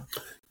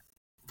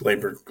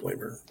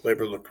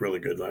 Gleyber looked really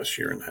good last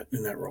year in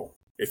that role.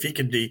 If he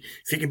can be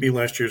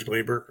last year's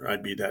Gleyber,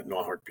 I'd be that in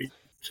a heartbeat.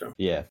 So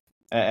yeah,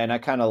 and I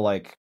kind of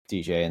like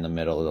DJ in the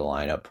middle of the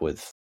lineup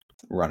with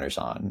runners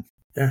on.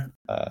 Yeah,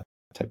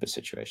 type of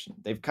situation.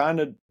 They've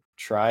kind of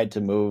tried to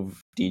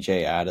move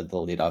DJ out of the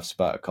leadoff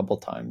spot a couple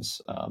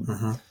times.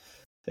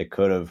 They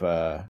could have,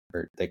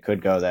 or they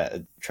could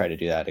try to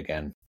do that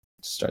again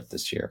to start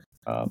this year.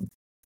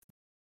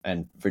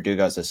 And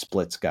Verdugo's a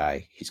splits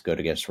guy. He's good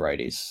against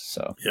righties,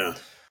 so yeah,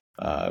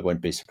 I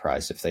wouldn't be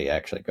surprised if they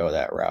actually go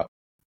that route.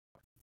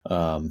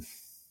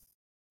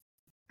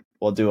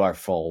 We'll do our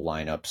full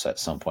lineups at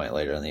some point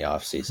later in the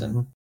off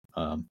season,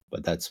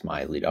 but that's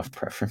my leadoff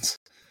preference.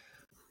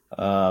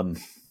 So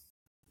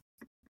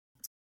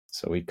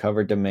we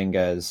covered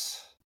Dominguez.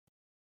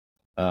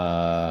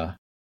 Do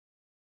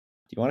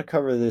you want to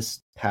cover this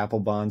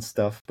Papelbon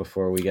stuff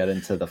before we get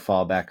into the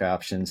fallback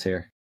options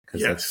here?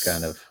 Because that's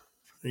kind of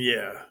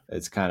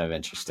it's kind of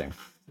interesting.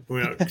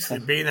 Well,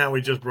 being how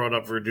we just brought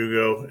up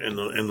Verdugo and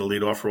the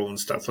leadoff role and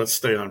stuff, let's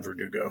stay on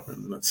Verdugo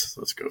and let's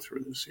go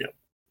through this.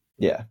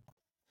 Yeah.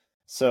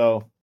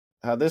 So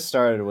how this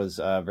started was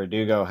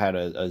Verdugo had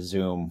a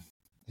Zoom,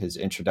 his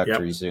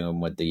introductory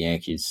Zoom with the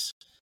Yankees.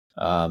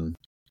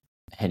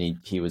 And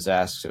he was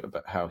asked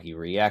about how he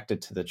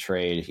reacted to the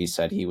trade. He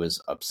said he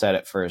was upset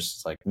at first.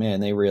 It's like,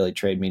 man, they really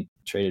traded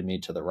me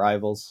to the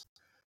rivals.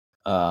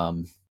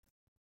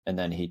 And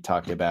then he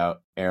talked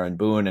about Aaron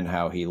Boone and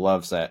how he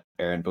loves that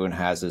Aaron Boone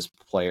has his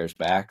players'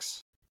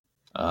 backs.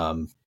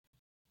 And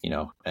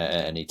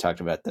he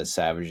talked about the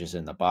savages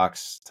in the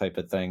box type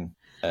of thing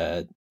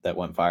that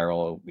went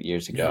viral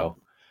years ago.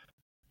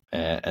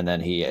 And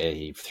then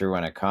he threw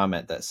in a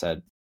comment that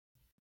said,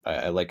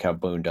 I like how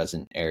Boone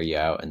doesn't air you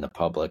out in the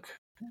public,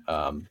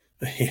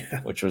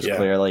 which was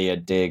clearly a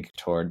dig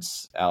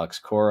towards Alex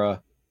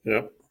Cora,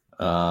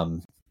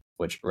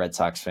 which Red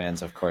Sox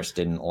fans, of course,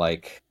 didn't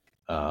like.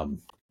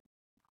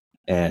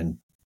 And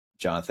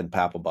Jonathan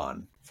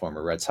Papelbon,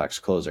 former Red Sox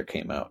closer,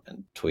 came out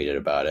and tweeted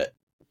about it.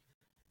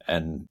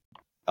 And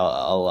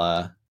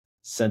I'll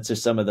censor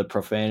some of the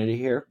profanity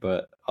here,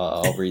 but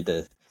I'll read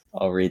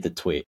the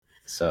tweet.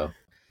 So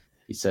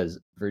he says,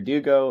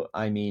 Verdugo,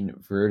 I mean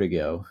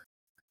Vertigo.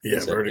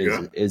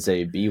 Vertigo is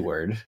a B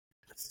word.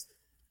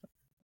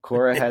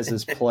 Cora has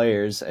his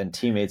players and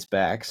teammates'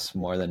 backs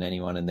more than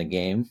anyone in the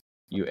game.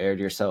 You aired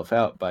yourself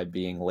out by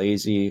being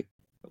lazy,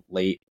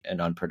 late,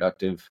 and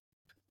unproductive.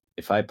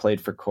 If I played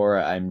for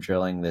Cora, I'm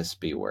drilling this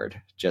B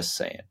word. Just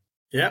saying.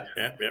 Yeah.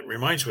 It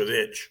reminds me of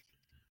itch.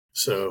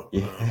 So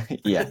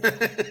yeah.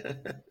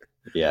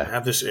 I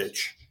have this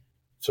itch.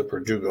 It's a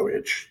Verdugo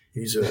itch.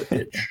 He's a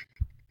itch.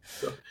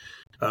 So,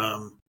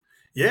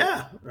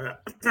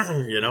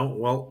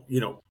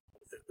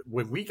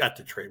 when we got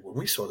the trade, when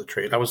we saw the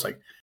trade, I was like,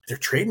 they're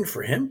trading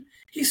for him?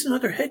 He's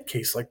another head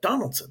case like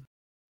Donaldson.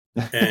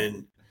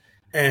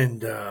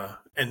 And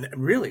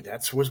really,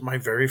 that was my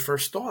very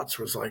first thoughts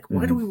was like,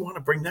 why do we want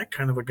to bring that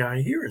kind of a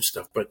guy here and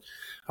stuff? But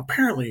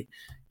apparently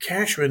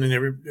Cashman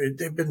and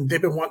they've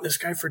been wanting this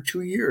guy for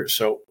 2 years.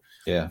 So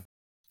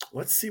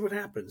let's see what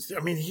happens.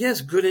 I mean, he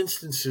has good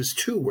instances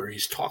too, where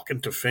he's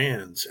talking to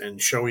fans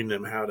and showing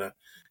them how to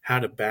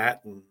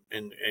bat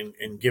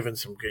and giving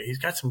he's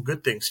got some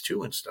good things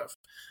too and stuff.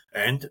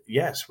 And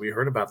yes, we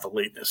heard about the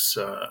lateness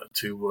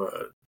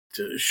to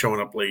showing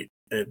up late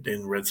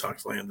in Red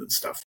Sox land and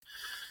stuff.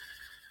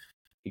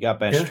 He got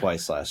benched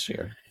twice last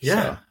year.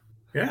 Yeah.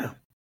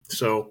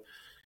 So,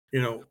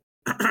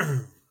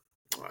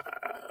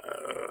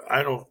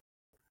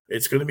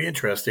 it's going to be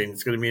interesting.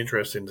 It's going to be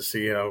interesting to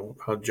see how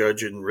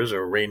Judge and Rizzo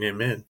rein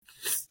him in.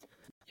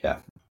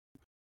 Yeah.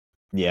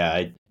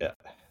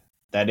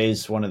 That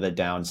is one of the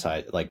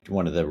downside, like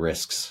one of the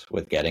risks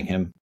with getting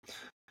him.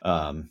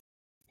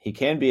 He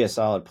can be a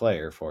solid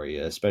player for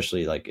you,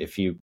 especially like if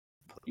you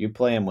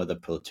play him with a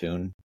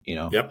platoon,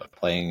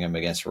 playing him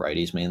against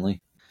righties mainly.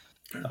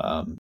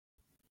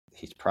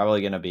 He's probably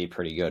going to be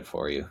pretty good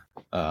for you.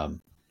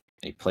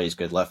 He plays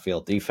good left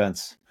field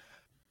defense,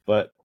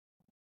 but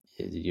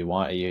you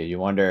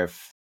wonder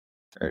if,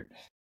 or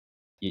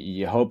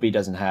you hope he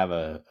doesn't have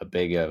that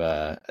big of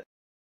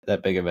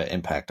an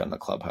impact on the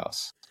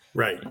clubhouse.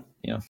 Right.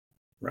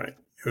 Right.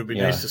 It would be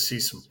nice to see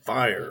some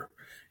fire.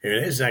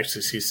 It is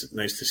actually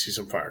nice to see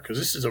some fire because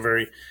this is a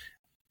very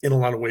in a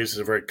lot of ways, is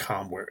a very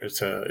calm. Where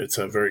it's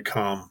a very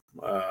calm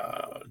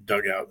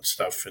dugout and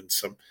stuff in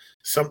some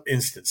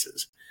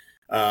instances.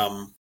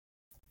 Of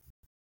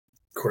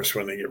course,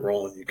 when they get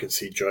rolling, you can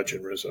see Judge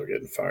and Rizzo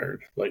getting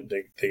fired. Like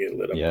they get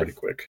lit up pretty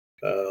quick.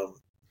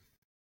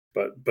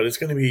 But it's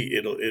going to be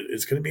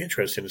it's going to be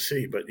interesting to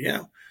see. But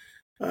yeah,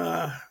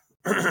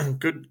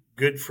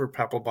 good for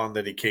Papelbon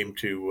that he came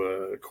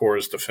to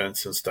Cora's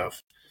defense and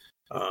stuff.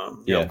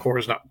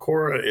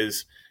 Cora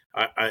is.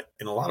 I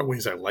in a lot of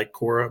ways I like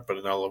Cora, but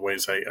in other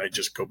ways I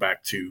just go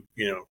back to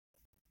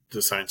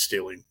the sign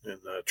stealing and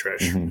the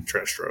trash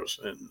throws,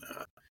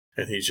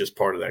 and he's just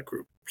part of that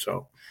group.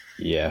 So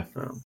the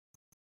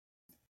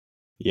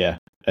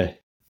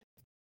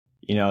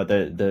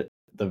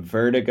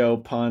vertigo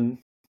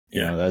pun.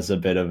 That's a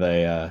bit of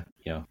a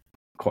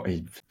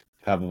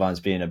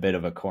Papelbon's being a bit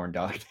of a corn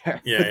dog there.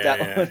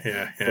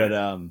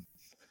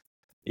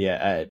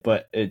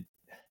 But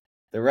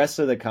the rest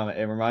of the comment,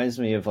 it reminds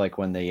me of like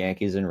when the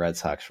Yankees and Red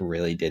Sox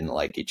really didn't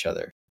like each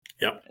other.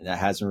 Yep. And that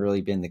hasn't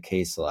really been the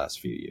case the last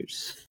few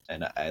years.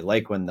 And I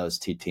like when those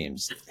two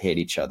teams hate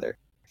each other.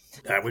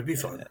 That would be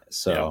fun.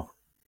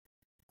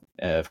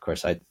 Of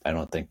course, I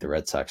don't think the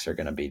Red Sox are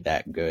going to be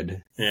that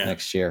good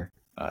next year,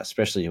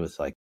 especially with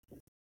like,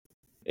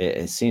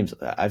 it seems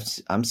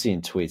I'm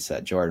seeing tweets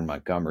that Jordan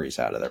Montgomery's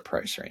out of their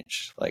price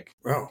range. Like,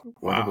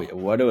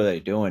 what are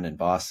they doing in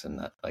Boston?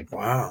 That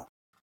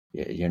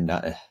you're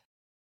not.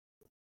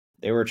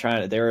 They were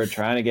trying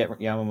to get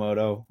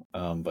Yamamoto,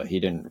 but he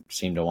didn't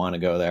seem to want to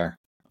go there,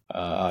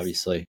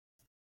 obviously.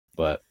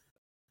 But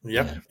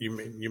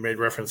you made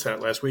reference to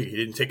that last week. He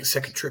didn't take a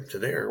second trip to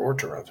there or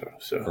Toronto.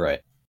 So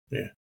right,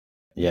 and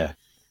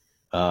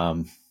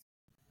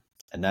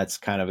that's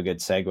kind of a good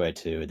segue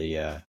to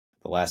the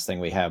last thing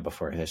we have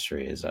before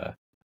history is the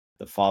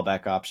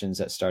fallback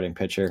options at starting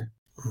pitcher.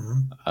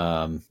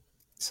 Mm-hmm.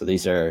 So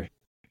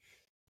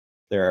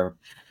there are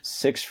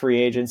 6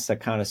 free agents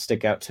that kind of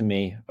stick out to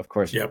me. Of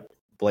course,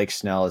 Blake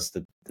Snell is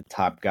the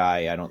top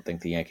guy. I don't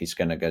think the Yankees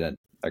are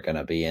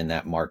gonna be in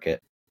that market.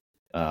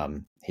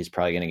 He's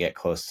probably gonna get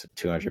close to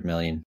 $200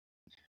 million.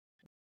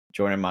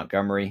 Jordan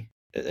Montgomery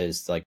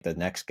is like the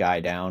next guy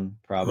down,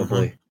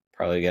 probably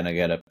gonna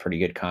get a pretty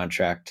good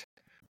contract.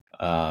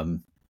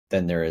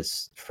 Then there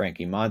is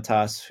Frankie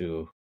Montas,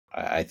 who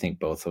I think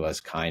both of us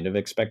kind of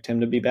expect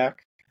him to be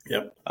back.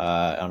 Yep.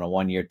 On a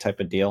 1-year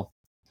type of deal.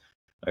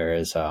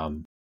 Whereas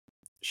Shota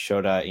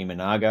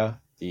Imanaga,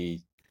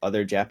 the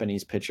other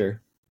Japanese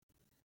pitcher,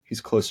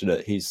 he's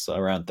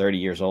around 30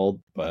 years old,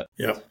 but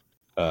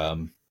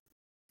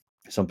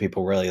some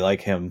people really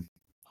like him.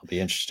 I'll be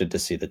interested to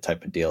see the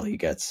type of deal he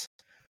gets.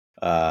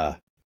 And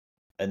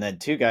then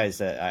 2 guys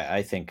that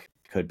I think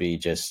could be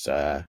just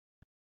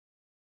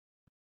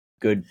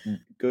good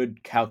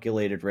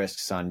calculated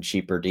risks on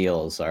cheaper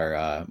deals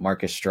are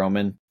Marcus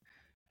Stroman,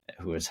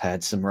 who has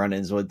had some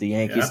run-ins with the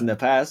Yankees in the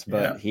past,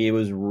 but he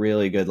was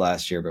really good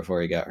last year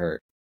before he got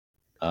hurt.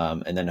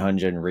 And then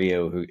Hyunjin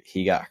Ryu, who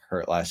he got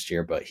hurt last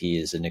year, but he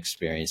is an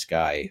experienced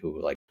guy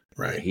who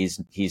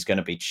he's going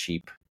to be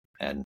cheap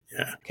and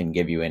can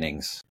give you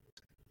innings.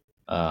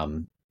 I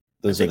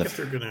think if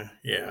they're going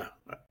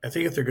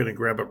to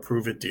grab a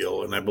prove-it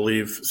deal, and I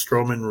believe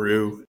Stroman,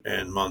 Ryu,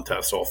 and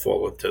Montas all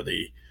fall into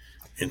the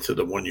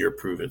 1-year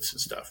prove-its and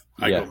stuff.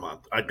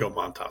 I'd go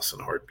Montas in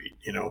a heartbeat.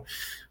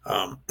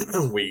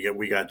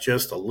 We got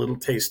just a little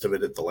taste of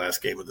it at the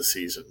last game of the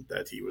season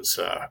that he was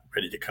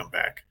ready to come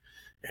back,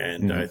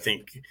 and I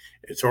think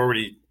it's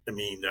already. I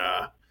mean,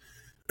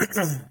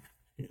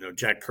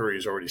 Jack Curry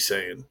is already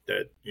saying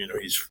that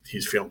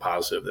he's feeling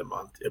positive that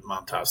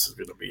Montas is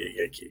going to be a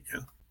Yankee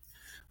again.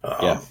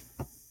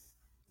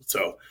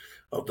 So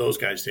of those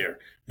guys there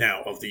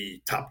now, of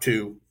the top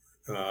 2,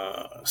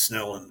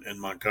 Snell and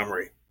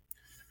Montgomery.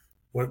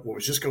 What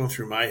was just going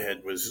through my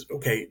head was,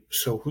 okay,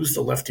 so who's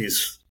the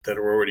lefties that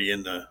are already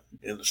in the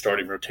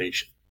starting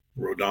rotation?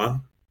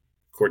 Rodon,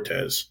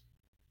 Cortez,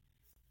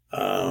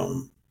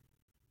 Montas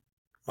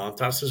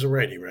is a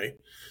righty, right?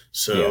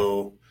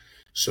 So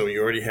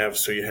you already have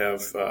you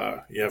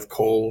have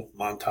Cole,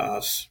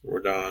 Montas,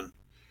 Rodon.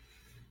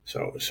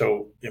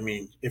 So I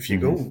mean, if you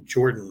go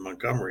Jordan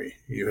Montgomery,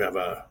 you have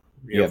 3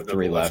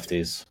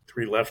 lefties.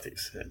 3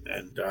 lefties, and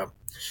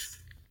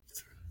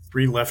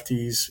 3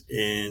 lefties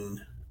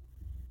in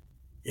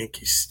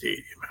Yankee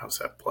Stadium. How's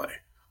that play?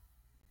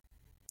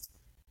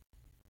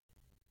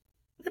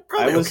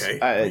 Probably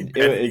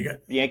okay.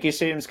 Yankee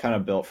Stadium's kind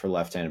of built for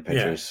left-handed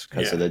pitchers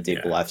because of the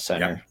deep left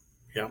center.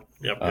 Yep.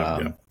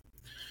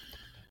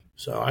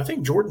 So I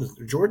think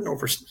Jordan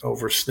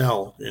over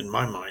Snell in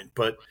my mind,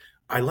 but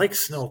I like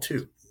Snell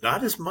too.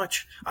 Not as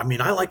much. I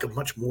mean, I like him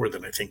much more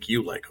than I think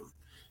you like him.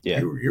 Yeah,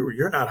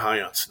 you're not high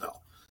on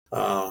Snell,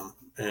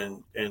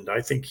 and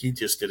I think he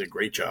just did a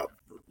great job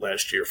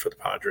last year for the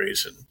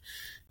Padres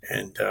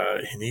and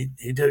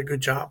he did a good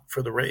job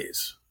for the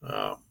Rays.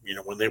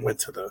 When they went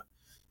to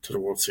the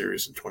World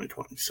Series in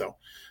 2020. So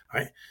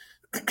I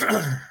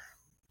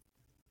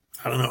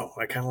don't know.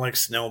 I kind of like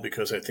Snell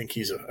because I think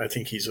he's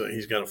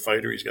got a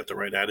fighter. He's got the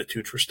right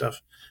attitude for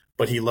stuff,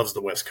 but he loves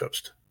the West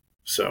Coast.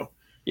 So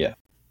yeah.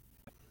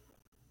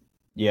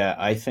 Yeah,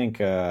 I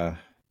think I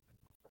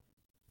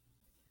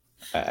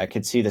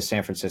could see the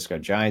San Francisco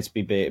Giants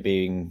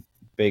being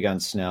big on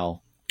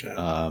Snell.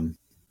 Yeah.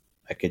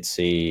 I could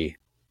see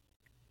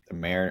the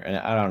Mariners.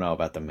 I don't know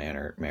about the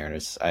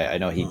Mariners. I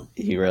know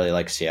he really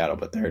likes Seattle,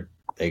 but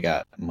they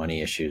got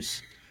money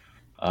issues.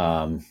 He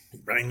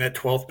rang that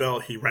 12th bell.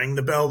 He rang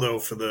the bell though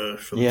for the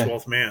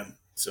 12th man.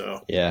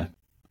 So yeah.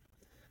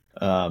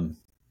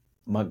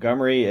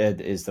 Montgomery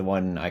is the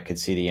one I could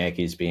see the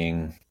Yankees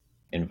being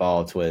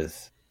involved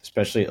with,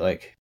 especially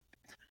like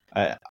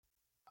I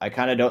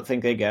kind of don't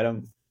think they get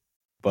him,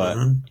 but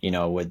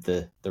with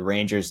the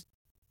Rangers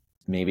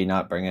maybe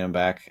not bringing him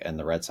back and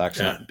the Red Sox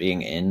not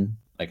being in,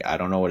 like I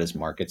don't know what his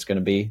market's going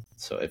to be.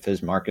 So if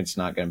his market's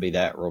not going to be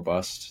that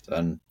robust,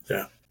 then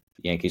the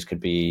Yankees could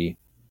be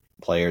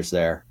players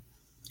there.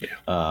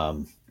 Yeah.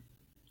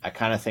 I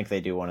kind of think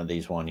they do one of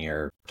these 1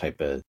 year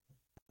type of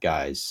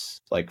guys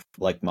like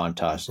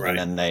Montas, and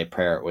then they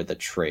pair it with a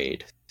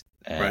trade,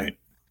 and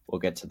we'll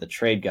get to the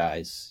trade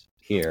guys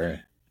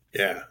here.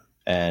 Yeah,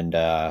 and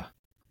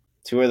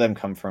two of them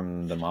come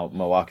from the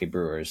Milwaukee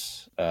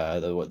Brewers.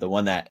 The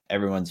one that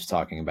everyone's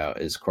talking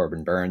about is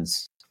Corbin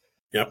Burns.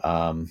 Yep.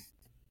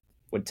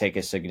 Would take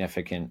a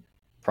significant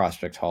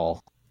prospect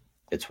haul.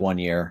 It's 1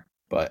 year,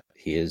 but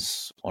he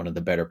is one of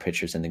the better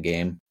pitchers in the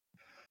game.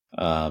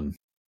 I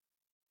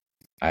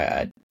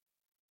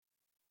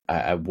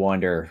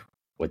wonder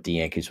what the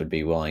Yankees would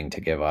be willing to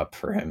give up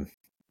for him,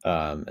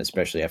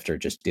 especially after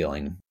just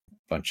dealing a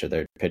bunch of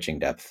their pitching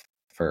depth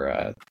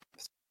for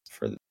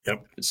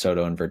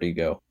Soto and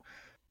Verdugo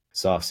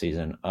this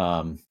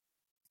offseason.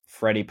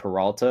 Freddie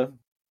Peralta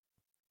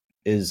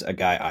is a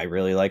guy I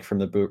really like from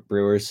the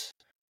Brewers.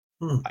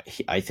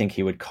 I think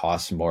he would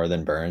cost more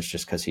than Burns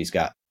just because he's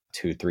got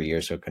 2-3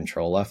 years of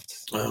control left.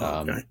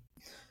 Okay.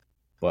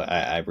 But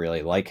I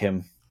really like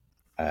him.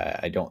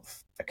 I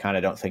kind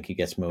of don't think he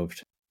gets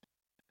moved.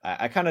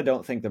 I kind of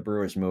don't think the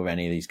Brewers move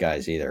any of these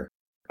guys either.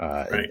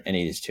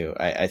 Any of these two.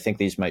 I think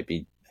these might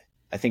be.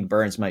 I think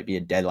Burns might be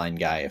a deadline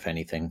guy, if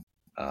anything.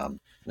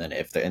 Then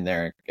if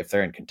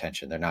they're in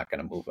contention, they're not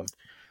going to move him.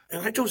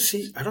 And I don't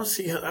see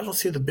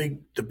the big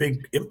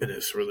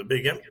impetus or the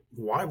big.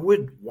 Why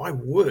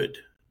would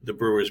the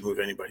Brewers move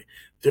anybody?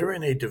 They're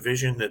in a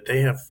division that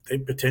they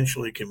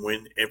potentially can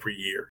win every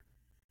year.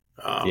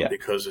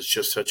 Because it's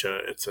just such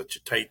a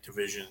tight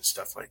division and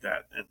stuff like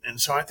that. And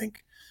so I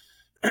think,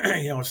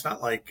 it's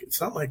not like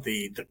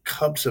the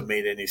Cubs have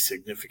made any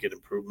significant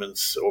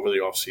improvements over the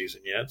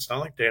offseason yet. It's not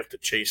like they have to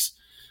chase.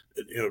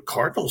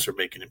 Cardinals are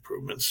making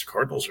improvements.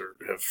 Cardinals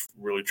have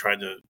really tried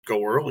to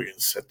go early and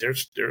set their.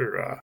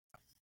 The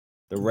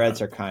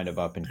Reds are kind of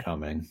up and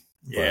coming.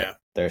 But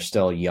they're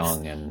still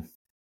young and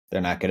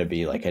they're not going to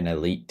be like an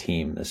elite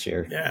team this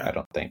year. Yeah, I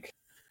don't think.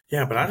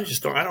 Yeah, but I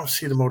don't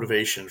see the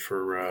motivation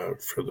for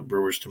the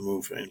Brewers to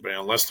move anybody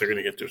unless they're going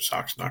to get their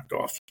socks knocked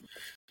off.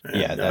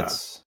 And,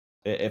 that's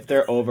if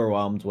they're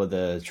overwhelmed with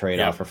a trade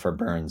offer for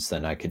Burns,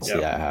 then I could see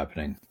that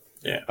happening.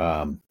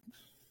 Yeah.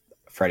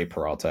 Freddie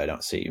Peralta, I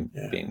don't see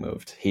being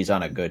moved. He's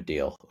on a good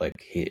deal. Like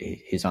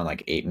he's on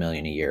like $8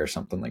 million a year or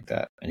something like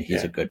that, and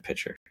he's a good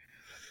pitcher.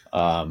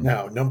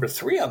 Now, number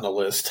 3 on the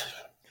list.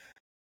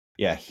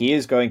 Yeah, he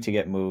is going to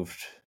get moved,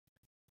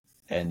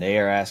 and they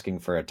are asking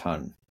for a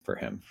ton for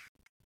him.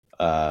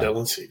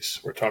 Dylan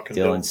Cease. We're talking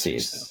Dylan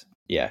Cease.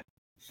 Yeah.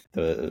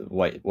 The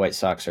White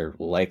Sox are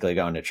likely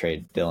going to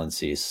trade Dylan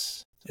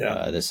Cease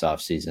this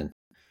offseason.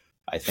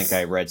 I think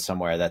I read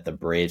somewhere that the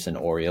Braves and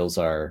Orioles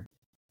are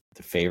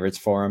the favorites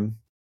for him.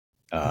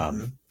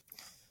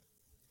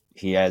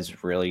 He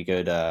has really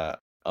good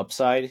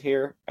upside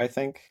here, I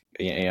think.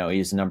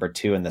 He's number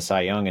 2 in the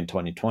Cy Young in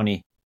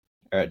 2020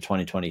 or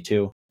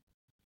 2022.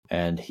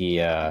 And he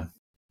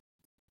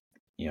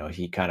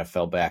he kind of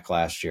fell back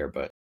last year,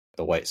 but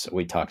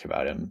we talked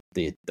about him.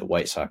 The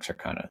White Sox are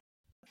kind of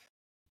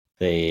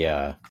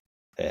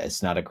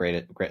it's not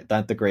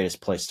not the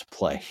greatest place to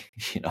play,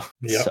 Yep.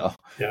 So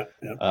yeah.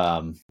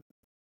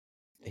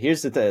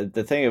 Here's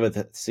the thing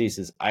with Cease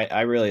is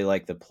I really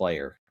like the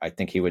player. I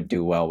think he would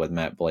do well with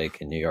Matt Blake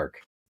in New York,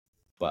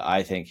 but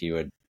I think he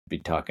would be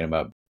talking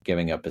about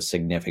giving up a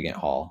significant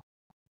haul.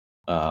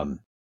 The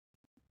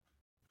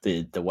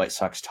White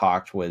Sox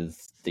talked with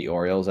the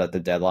Orioles at the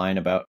deadline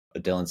about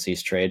a Dylan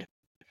Cease trade,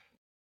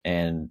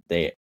 and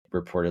they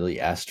reportedly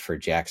asked for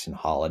Jackson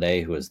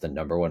Holliday, who is the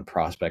number 1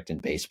 prospect in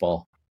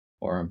baseball,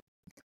 for him.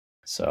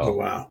 So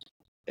wow,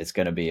 it's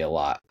going to be a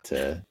lot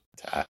to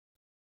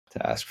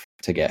ask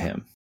to get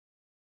him.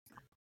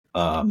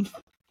 The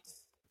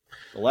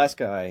last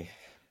guy.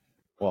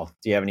 Well,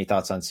 do you have any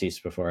thoughts on Cease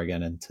before I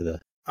get into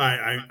the?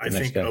 I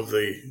think guy? of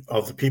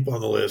the people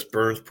on the list,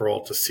 Burns,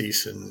 Peralta,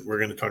 Cease, and we're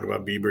going to talk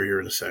about Bieber here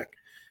in a sec.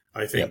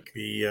 I think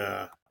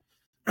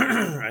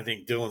I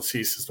think Dylan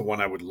Cease is the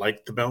one I would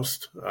like the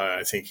most.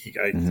 I think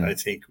I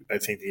think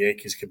the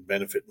Yankees could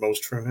benefit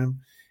most from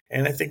him,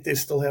 and I think they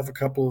still have a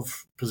couple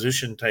of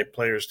position type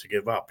players to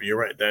give up. You're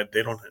right that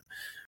they don't.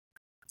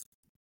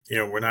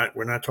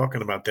 We're not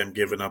talking about them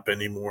giving up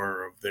any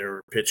more of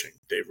their pitching.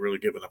 They've really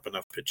given up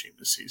enough pitching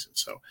this season.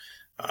 So,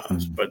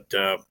 but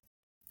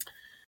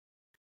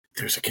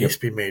there's a case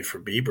to be made for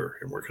Bieber,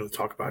 and we're going to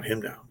talk about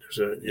him now.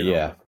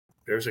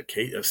 There's a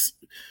case.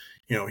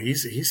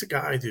 He's a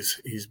guy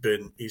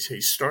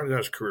he started out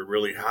his career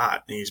really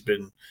hot, and he's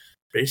been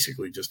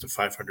basically just a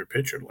 500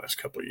 pitcher the last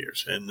couple of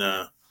years, and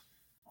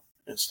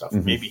stuff.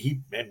 Mm-hmm.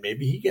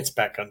 Maybe he gets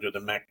back under the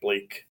Matt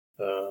Blake,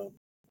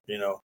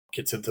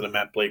 gets into the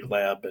Matt Blake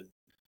lab,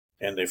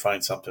 and they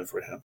find something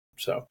for him.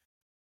 So,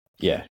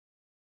 yeah.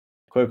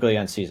 Quickly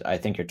on season, I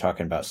think you're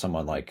talking about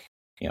someone like,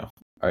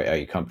 are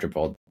you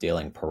comfortable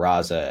dealing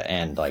Peraza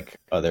and like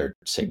other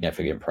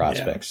significant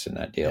prospects in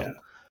that deal?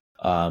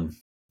 Yeah.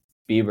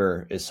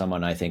 Bieber is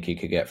someone I think you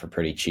could get for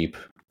pretty cheap.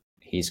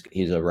 He's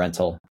a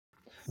rental.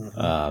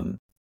 Mm-hmm.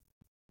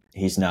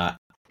 He's not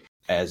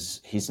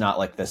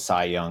like the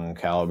Cy Young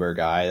caliber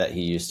guy that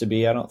he used to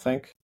be, I don't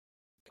think.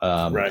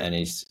 Right. And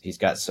he's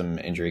got some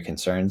injury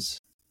concerns,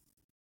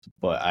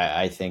 but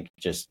I think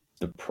just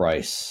the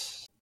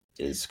price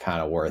is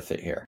kind of worth it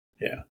here.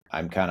 Yeah.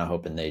 I'm kind of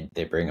hoping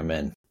they bring him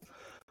in.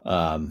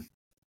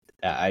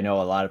 I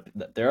know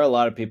there are a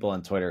lot of people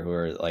on Twitter who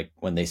are like,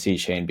 when they see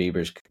Shane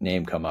Bieber's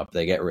name come up,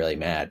 they get really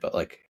mad, but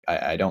like,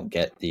 I don't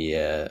get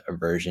the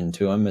aversion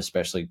to him,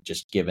 especially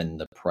just given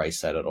the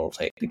price that it'll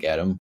take to get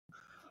him.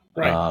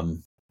 Right.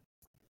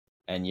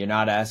 And you're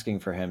not asking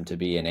for him to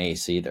be an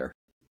ace either.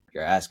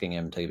 You're asking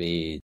him to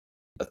be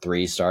a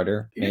 3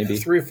 starter, maybe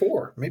 3 or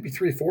 4, maybe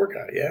 3-4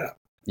 guy. Yeah.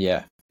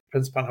 Yeah.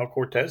 Depends upon how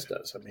Cortez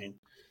does. I mean,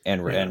 and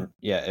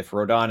if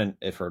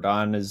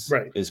Rodon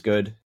is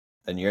good,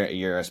 then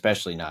you're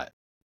especially not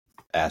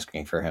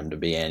asking for him to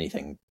be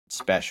anything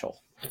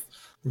special.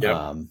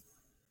 Yeah.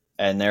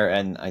 And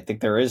I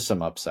think there is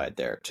some upside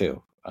there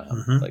too.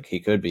 Like he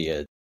could be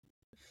a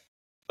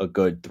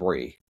good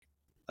 3.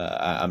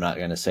 I'm not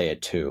going to say a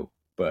 2,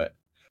 but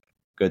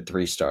good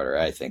 3 starter.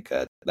 I think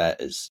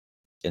that is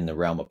in the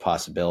realm of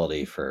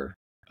possibility for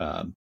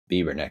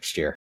Bieber next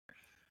year.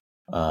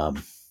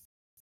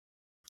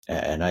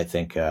 And I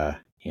think,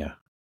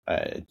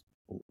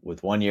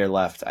 with 1 year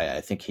left,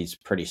 I think he's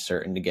pretty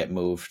certain to get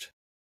moved.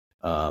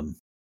 I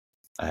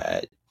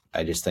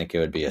just think it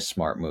would be a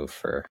smart move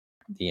for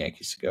the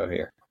Yankees to go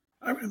here.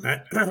 I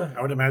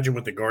would imagine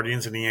with the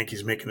Guardians and the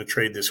Yankees making a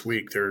trade this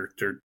week, they're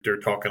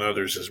talking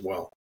others as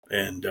well.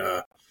 And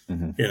the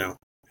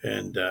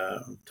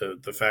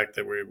fact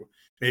that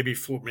maybe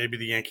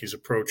the Yankees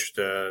approached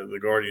the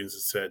Guardians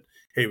and said,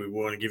 "Hey, we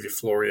want to give you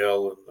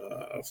Florial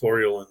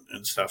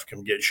and stuff.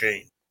 Come get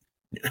Shane."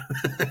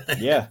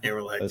 Yeah, they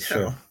were like, that's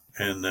true.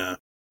 And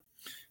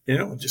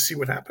just see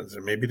what happens.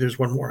 And maybe there's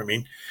one more. I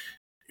mean,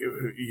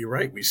 you're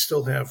right. We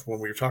still have, when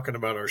we were talking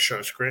about our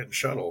Scranton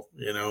shuttle,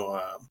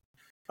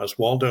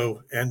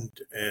 Oswaldo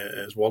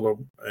as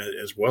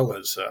well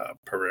as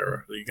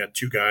Pereira. You got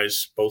 2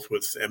 guys, both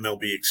with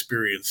MLB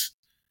experience,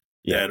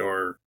 that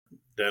are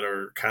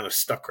kind of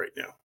stuck right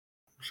now.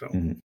 So,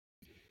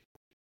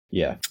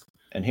 yeah.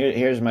 And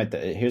here's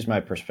my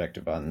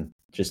perspective on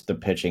just the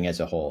pitching as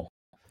a whole.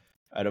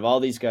 Out of all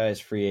these guys,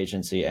 free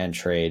agency and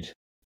trade,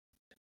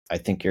 I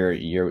think you're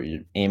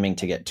aiming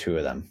to get 2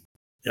 of them.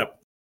 Yep.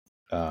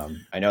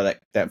 I know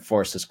that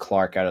forces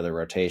Clark out of the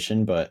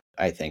rotation, but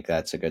I think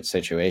that's a good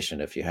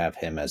situation if you have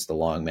him as the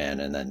long man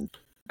and then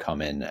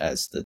come in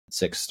as the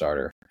 6th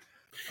starter.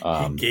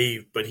 He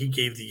gave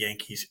the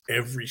Yankees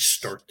every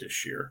start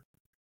this year,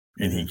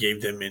 and he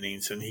gave them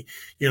innings. And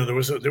there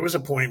was a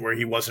point where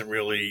he wasn't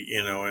really,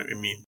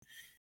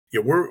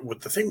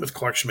 with the thing with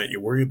Clark Schmidt,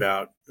 you worry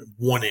about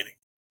 1 inning.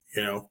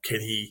 Can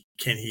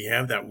he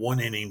have that 1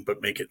 inning, but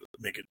make it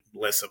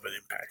less of an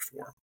impact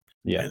for him?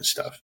 Yeah, and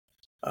stuff.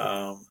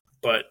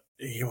 But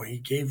he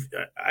gave.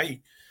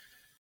 I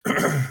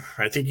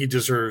think he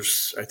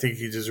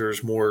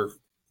deserves more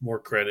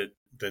credit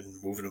than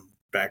moving him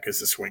back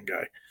as a swing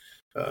guy.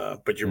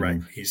 But you're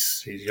right.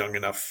 He's young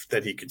enough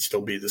that he could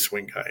still be the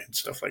swing guy and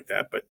stuff like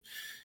that. But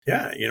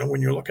yeah,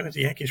 when you're looking at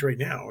the Yankees right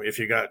now, if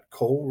you got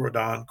Cole,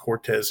 Rodon,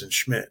 Cortez, and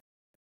Schmidt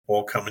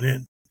all coming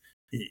in,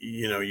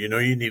 you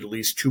need at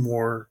least 2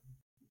 more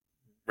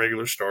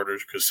regular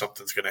starters because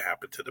something's going to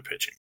happen to the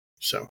pitching.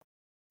 So,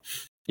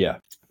 yeah.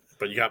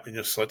 But you got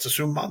let's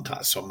assume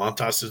Montas. So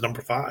Montas is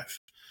number 5.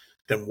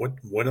 Then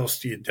what else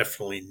do you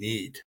definitely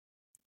need?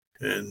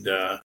 And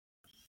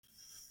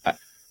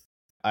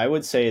I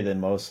would say the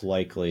most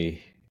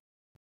likely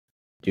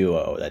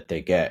duo that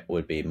they get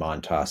would be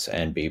Montas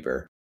and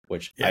Bieber,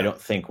 which I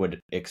don't think would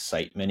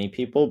excite many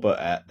people,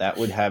 but that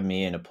would have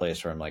me in a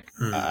place where I'm like,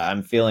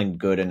 I'm feeling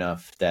good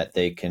enough that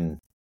they can,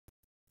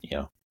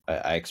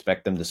 I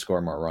expect them to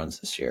score more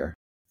runs this year.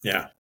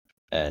 Yeah.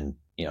 And,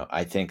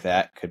 I think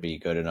that could be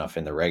good enough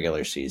in the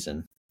regular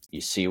season. You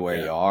see where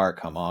you are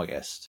come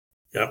August.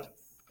 Yep.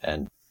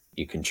 And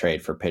you can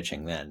trade for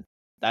pitching then.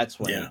 That's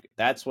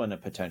when a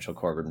potential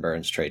Corbin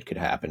Burns trade could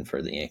happen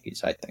for the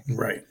Yankees, I think.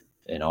 Right.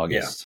 In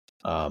August.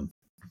 Yeah.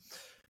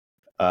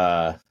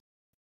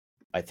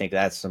 I think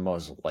that's the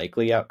most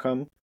likely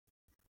outcome.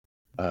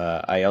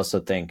 I also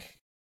think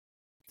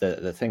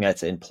the thing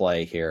that's in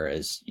play here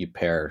is you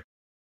pair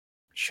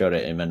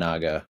Shota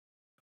Imanaga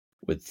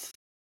with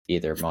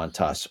either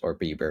Montas or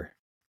Bieber.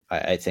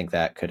 I think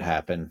that could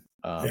happen.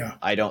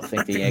 I don't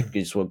think the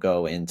Yankees will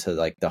go into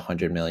like the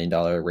 $100 million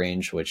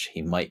range, which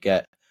he might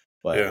get.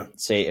 But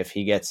say if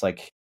he gets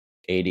like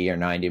 80 or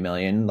 90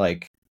 million,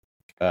 like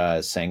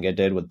Senga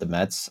did with the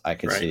Mets, I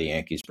could see the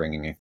Yankees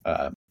bringing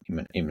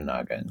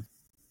Imanaga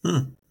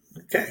in.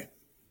 Okay.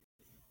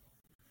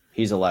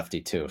 He's a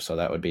lefty too, so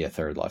that would be a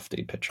third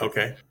lefty pitcher.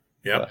 Okay.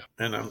 Yeah.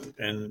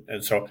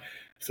 And so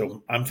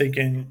I'm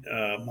thinking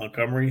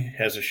Montgomery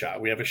has a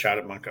shot. We have a shot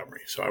at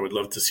Montgomery. So I would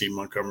love to see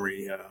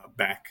Montgomery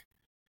back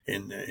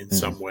in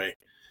some way.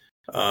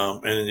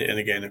 And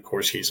again, of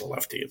course, he's a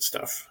lefty and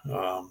stuff.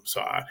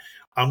 So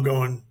I'm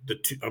going the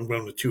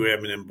two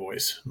M&M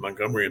boys,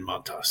 Montgomery and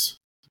Montas.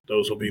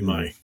 Those will be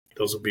my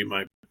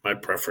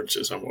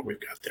preferences on what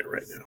we've got there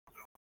right now.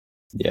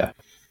 Yeah.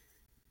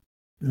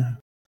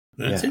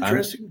 That's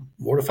interesting.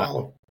 More to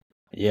follow.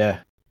 Yeah.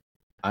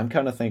 I'm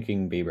kind of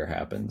thinking Bieber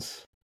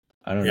happens.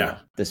 I don't know.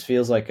 This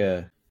feels like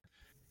of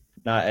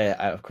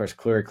course,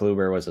 Corey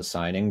Kluber was a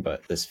signing,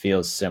 but this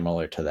feels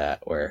similar to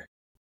that where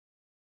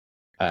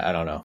I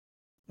don't know.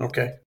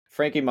 Okay.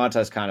 Frankie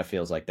Montas kind of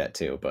feels like that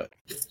too, but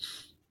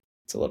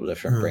it's a little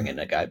different bringing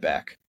a guy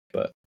back.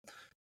 But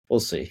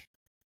we'll see.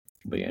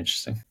 It'll be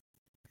interesting.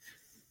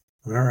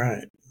 All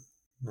right.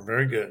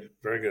 Very good.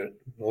 Very good.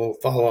 We'll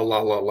follow a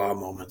la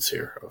moments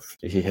here.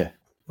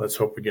 Let's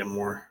hope we get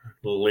more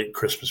little late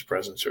Christmas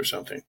presents or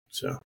something.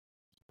 So,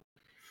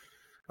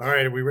 all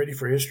right. Are we ready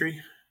for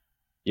history?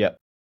 Yep.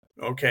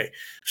 Okay.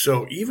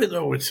 So even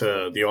though it's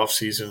the off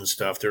season and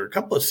stuff, there are a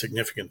couple of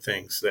significant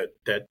things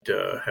that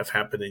have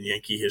happened in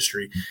Yankee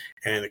history,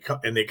 and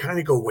they kind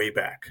of go way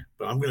back.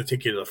 But I'm going to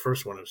take you to the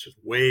first one. It's just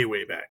way,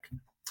 way back.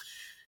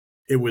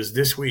 It was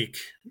this week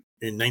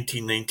in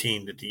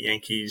 1919 that the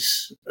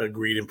Yankees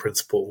agreed in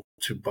principle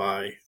to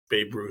buy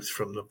Babe Ruth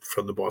from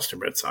the Boston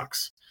Red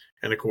Sox.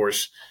 And of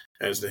course,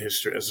 as the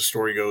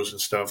story goes and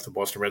stuff, the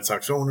Boston Red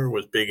Sox owner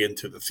was big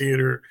into the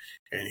theater,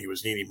 and he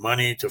was needing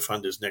money to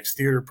fund his next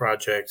theater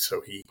project.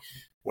 So he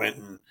went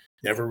and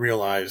never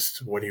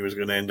realized what he was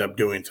going to end up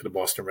doing to the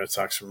Boston Red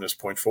Sox from this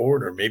point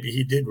forward, or maybe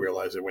he did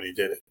realize it when he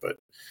did it. But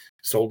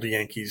sold the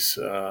Yankees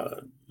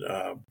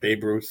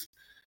Babe Ruth,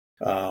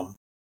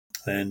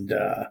 and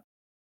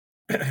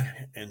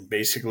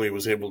basically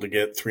was able to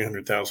get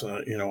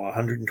 $300,000,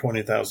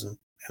 $120,000,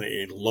 and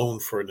a loan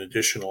for an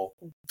additional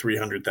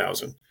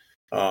 $300,000,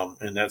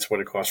 and that's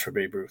what it cost for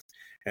Babe Ruth,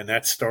 and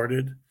that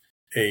started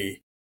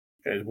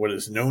what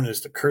is known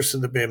as the curse of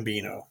the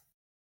Bambino,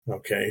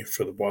 okay,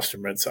 for the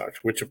Boston Red Sox,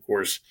 which of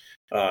course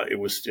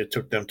it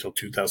took them till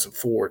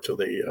 2004 till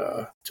they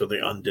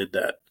undid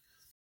that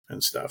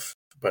and stuff,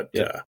 but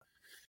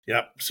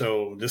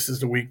so this is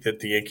the week that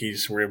the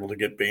Yankees were able to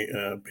get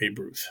Babe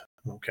Ruth,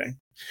 okay,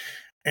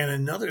 and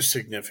another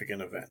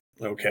significant event,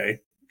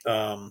 okay.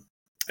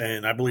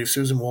 And I believe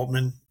Susan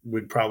Waltman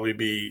would probably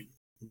be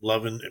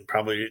loving and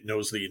probably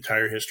knows the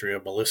entire history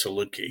of Melissa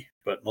Ludke.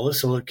 But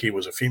Melissa Ludke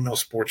was a female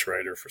sports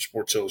writer for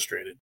Sports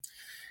Illustrated.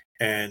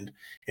 And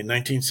in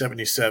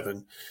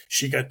 1977,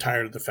 she got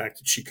tired of the fact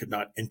that she could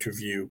not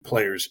interview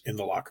players in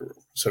the locker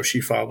room. So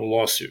she filed a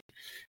lawsuit.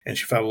 And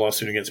she filed a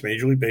lawsuit against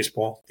Major League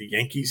Baseball, the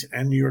Yankees,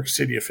 and New York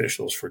City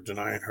officials for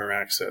denying her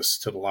access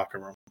to the locker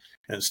room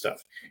and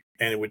stuff.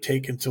 And it would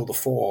take until the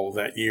fall of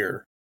that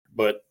year.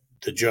 But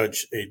a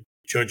judge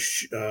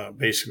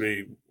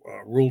basically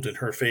ruled in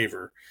her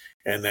favor,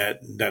 and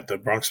that the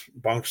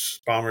Bronx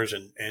Bombers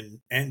and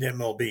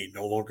MLB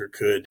no longer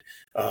could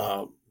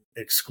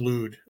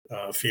exclude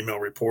female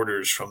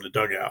reporters from the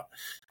dugout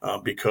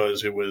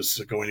because it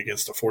was going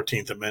against the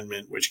 14th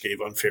Amendment, which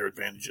gave unfair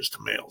advantages to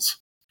males.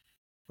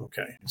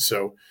 Okay,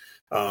 so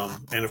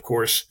and of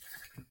course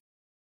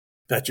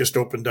that just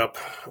opened up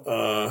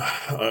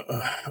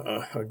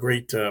a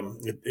great.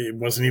 It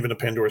wasn't even a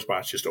Pandora's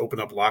box; just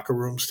opened up locker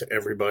rooms to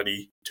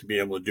everybody to be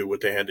able to do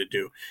what they had to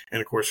do.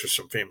 And of course, there's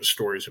some famous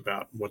stories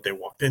about what they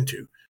walked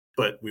into,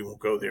 but we won't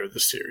go there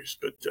this series.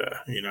 But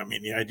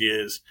the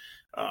idea is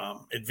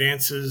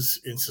advances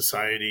in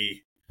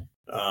society.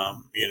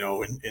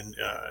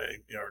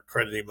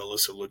 Crediting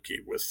Melissa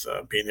Ludke with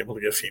being able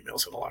to get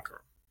females in the locker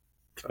room.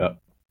 So.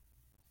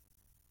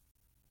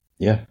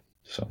 Yeah.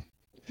 So.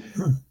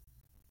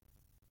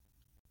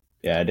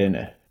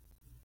 Yeah,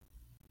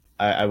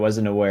 I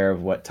wasn't aware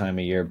of what time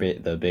of year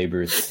the Babe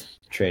Ruth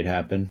trade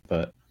happened,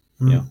 but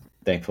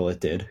thankful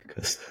it did,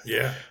 because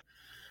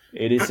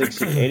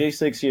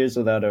 86 years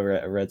without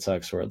a Red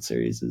Sox World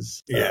Series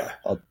is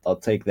I'll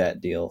take that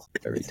deal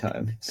every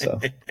time.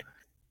 So,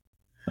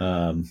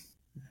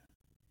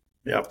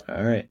 Yep.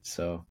 All right.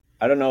 So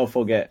I don't know if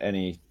we'll get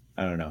any.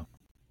 I don't know.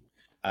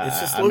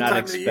 It's a slow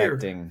time of the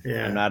year.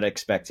 Yeah. I'm not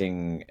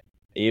expecting.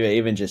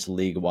 Even just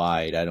league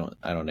wide, I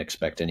don't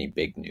expect any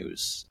big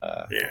news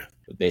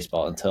with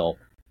baseball until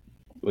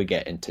we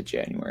get into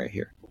January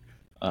here.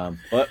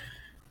 But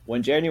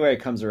when January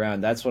comes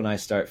around, that's when I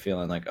start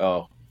feeling like,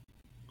 oh,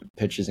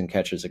 pitchers and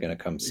catchers are going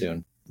to come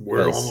soon.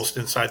 We're almost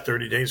inside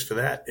 30 days for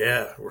that.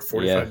 Yeah, we're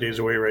 45 days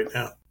away right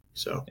now.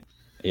 So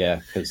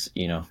because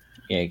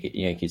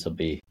Yankees will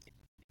be,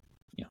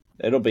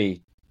 it'll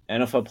be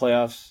NFL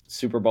playoffs,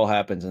 Super Bowl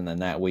happens, and then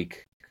that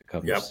week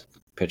comes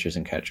pitchers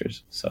and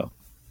catchers. So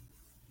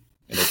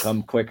it'll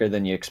come quicker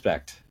than you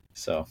expect.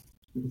 So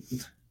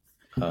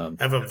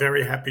have a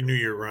very happy New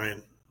Year,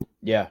 Ryan.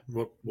 Yeah.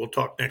 We'll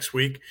talk next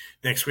week.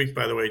 Next week,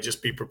 by the way,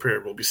 just be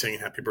prepared. We'll be singing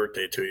happy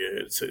birthday to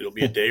you. It'll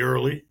be a day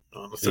early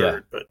on the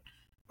 3rd, but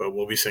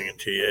we'll be singing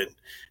to you.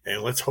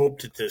 And let's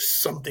hope that there's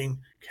something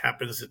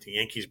happens that the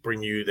Yankees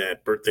bring you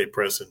that birthday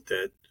present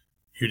that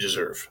you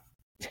deserve.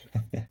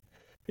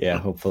 Yeah,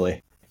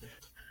 hopefully.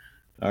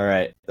 All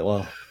right.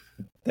 Well,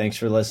 thanks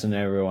for listening,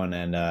 everyone,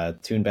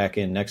 and tune back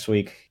in next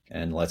week,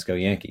 and let's go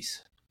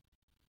Yankees.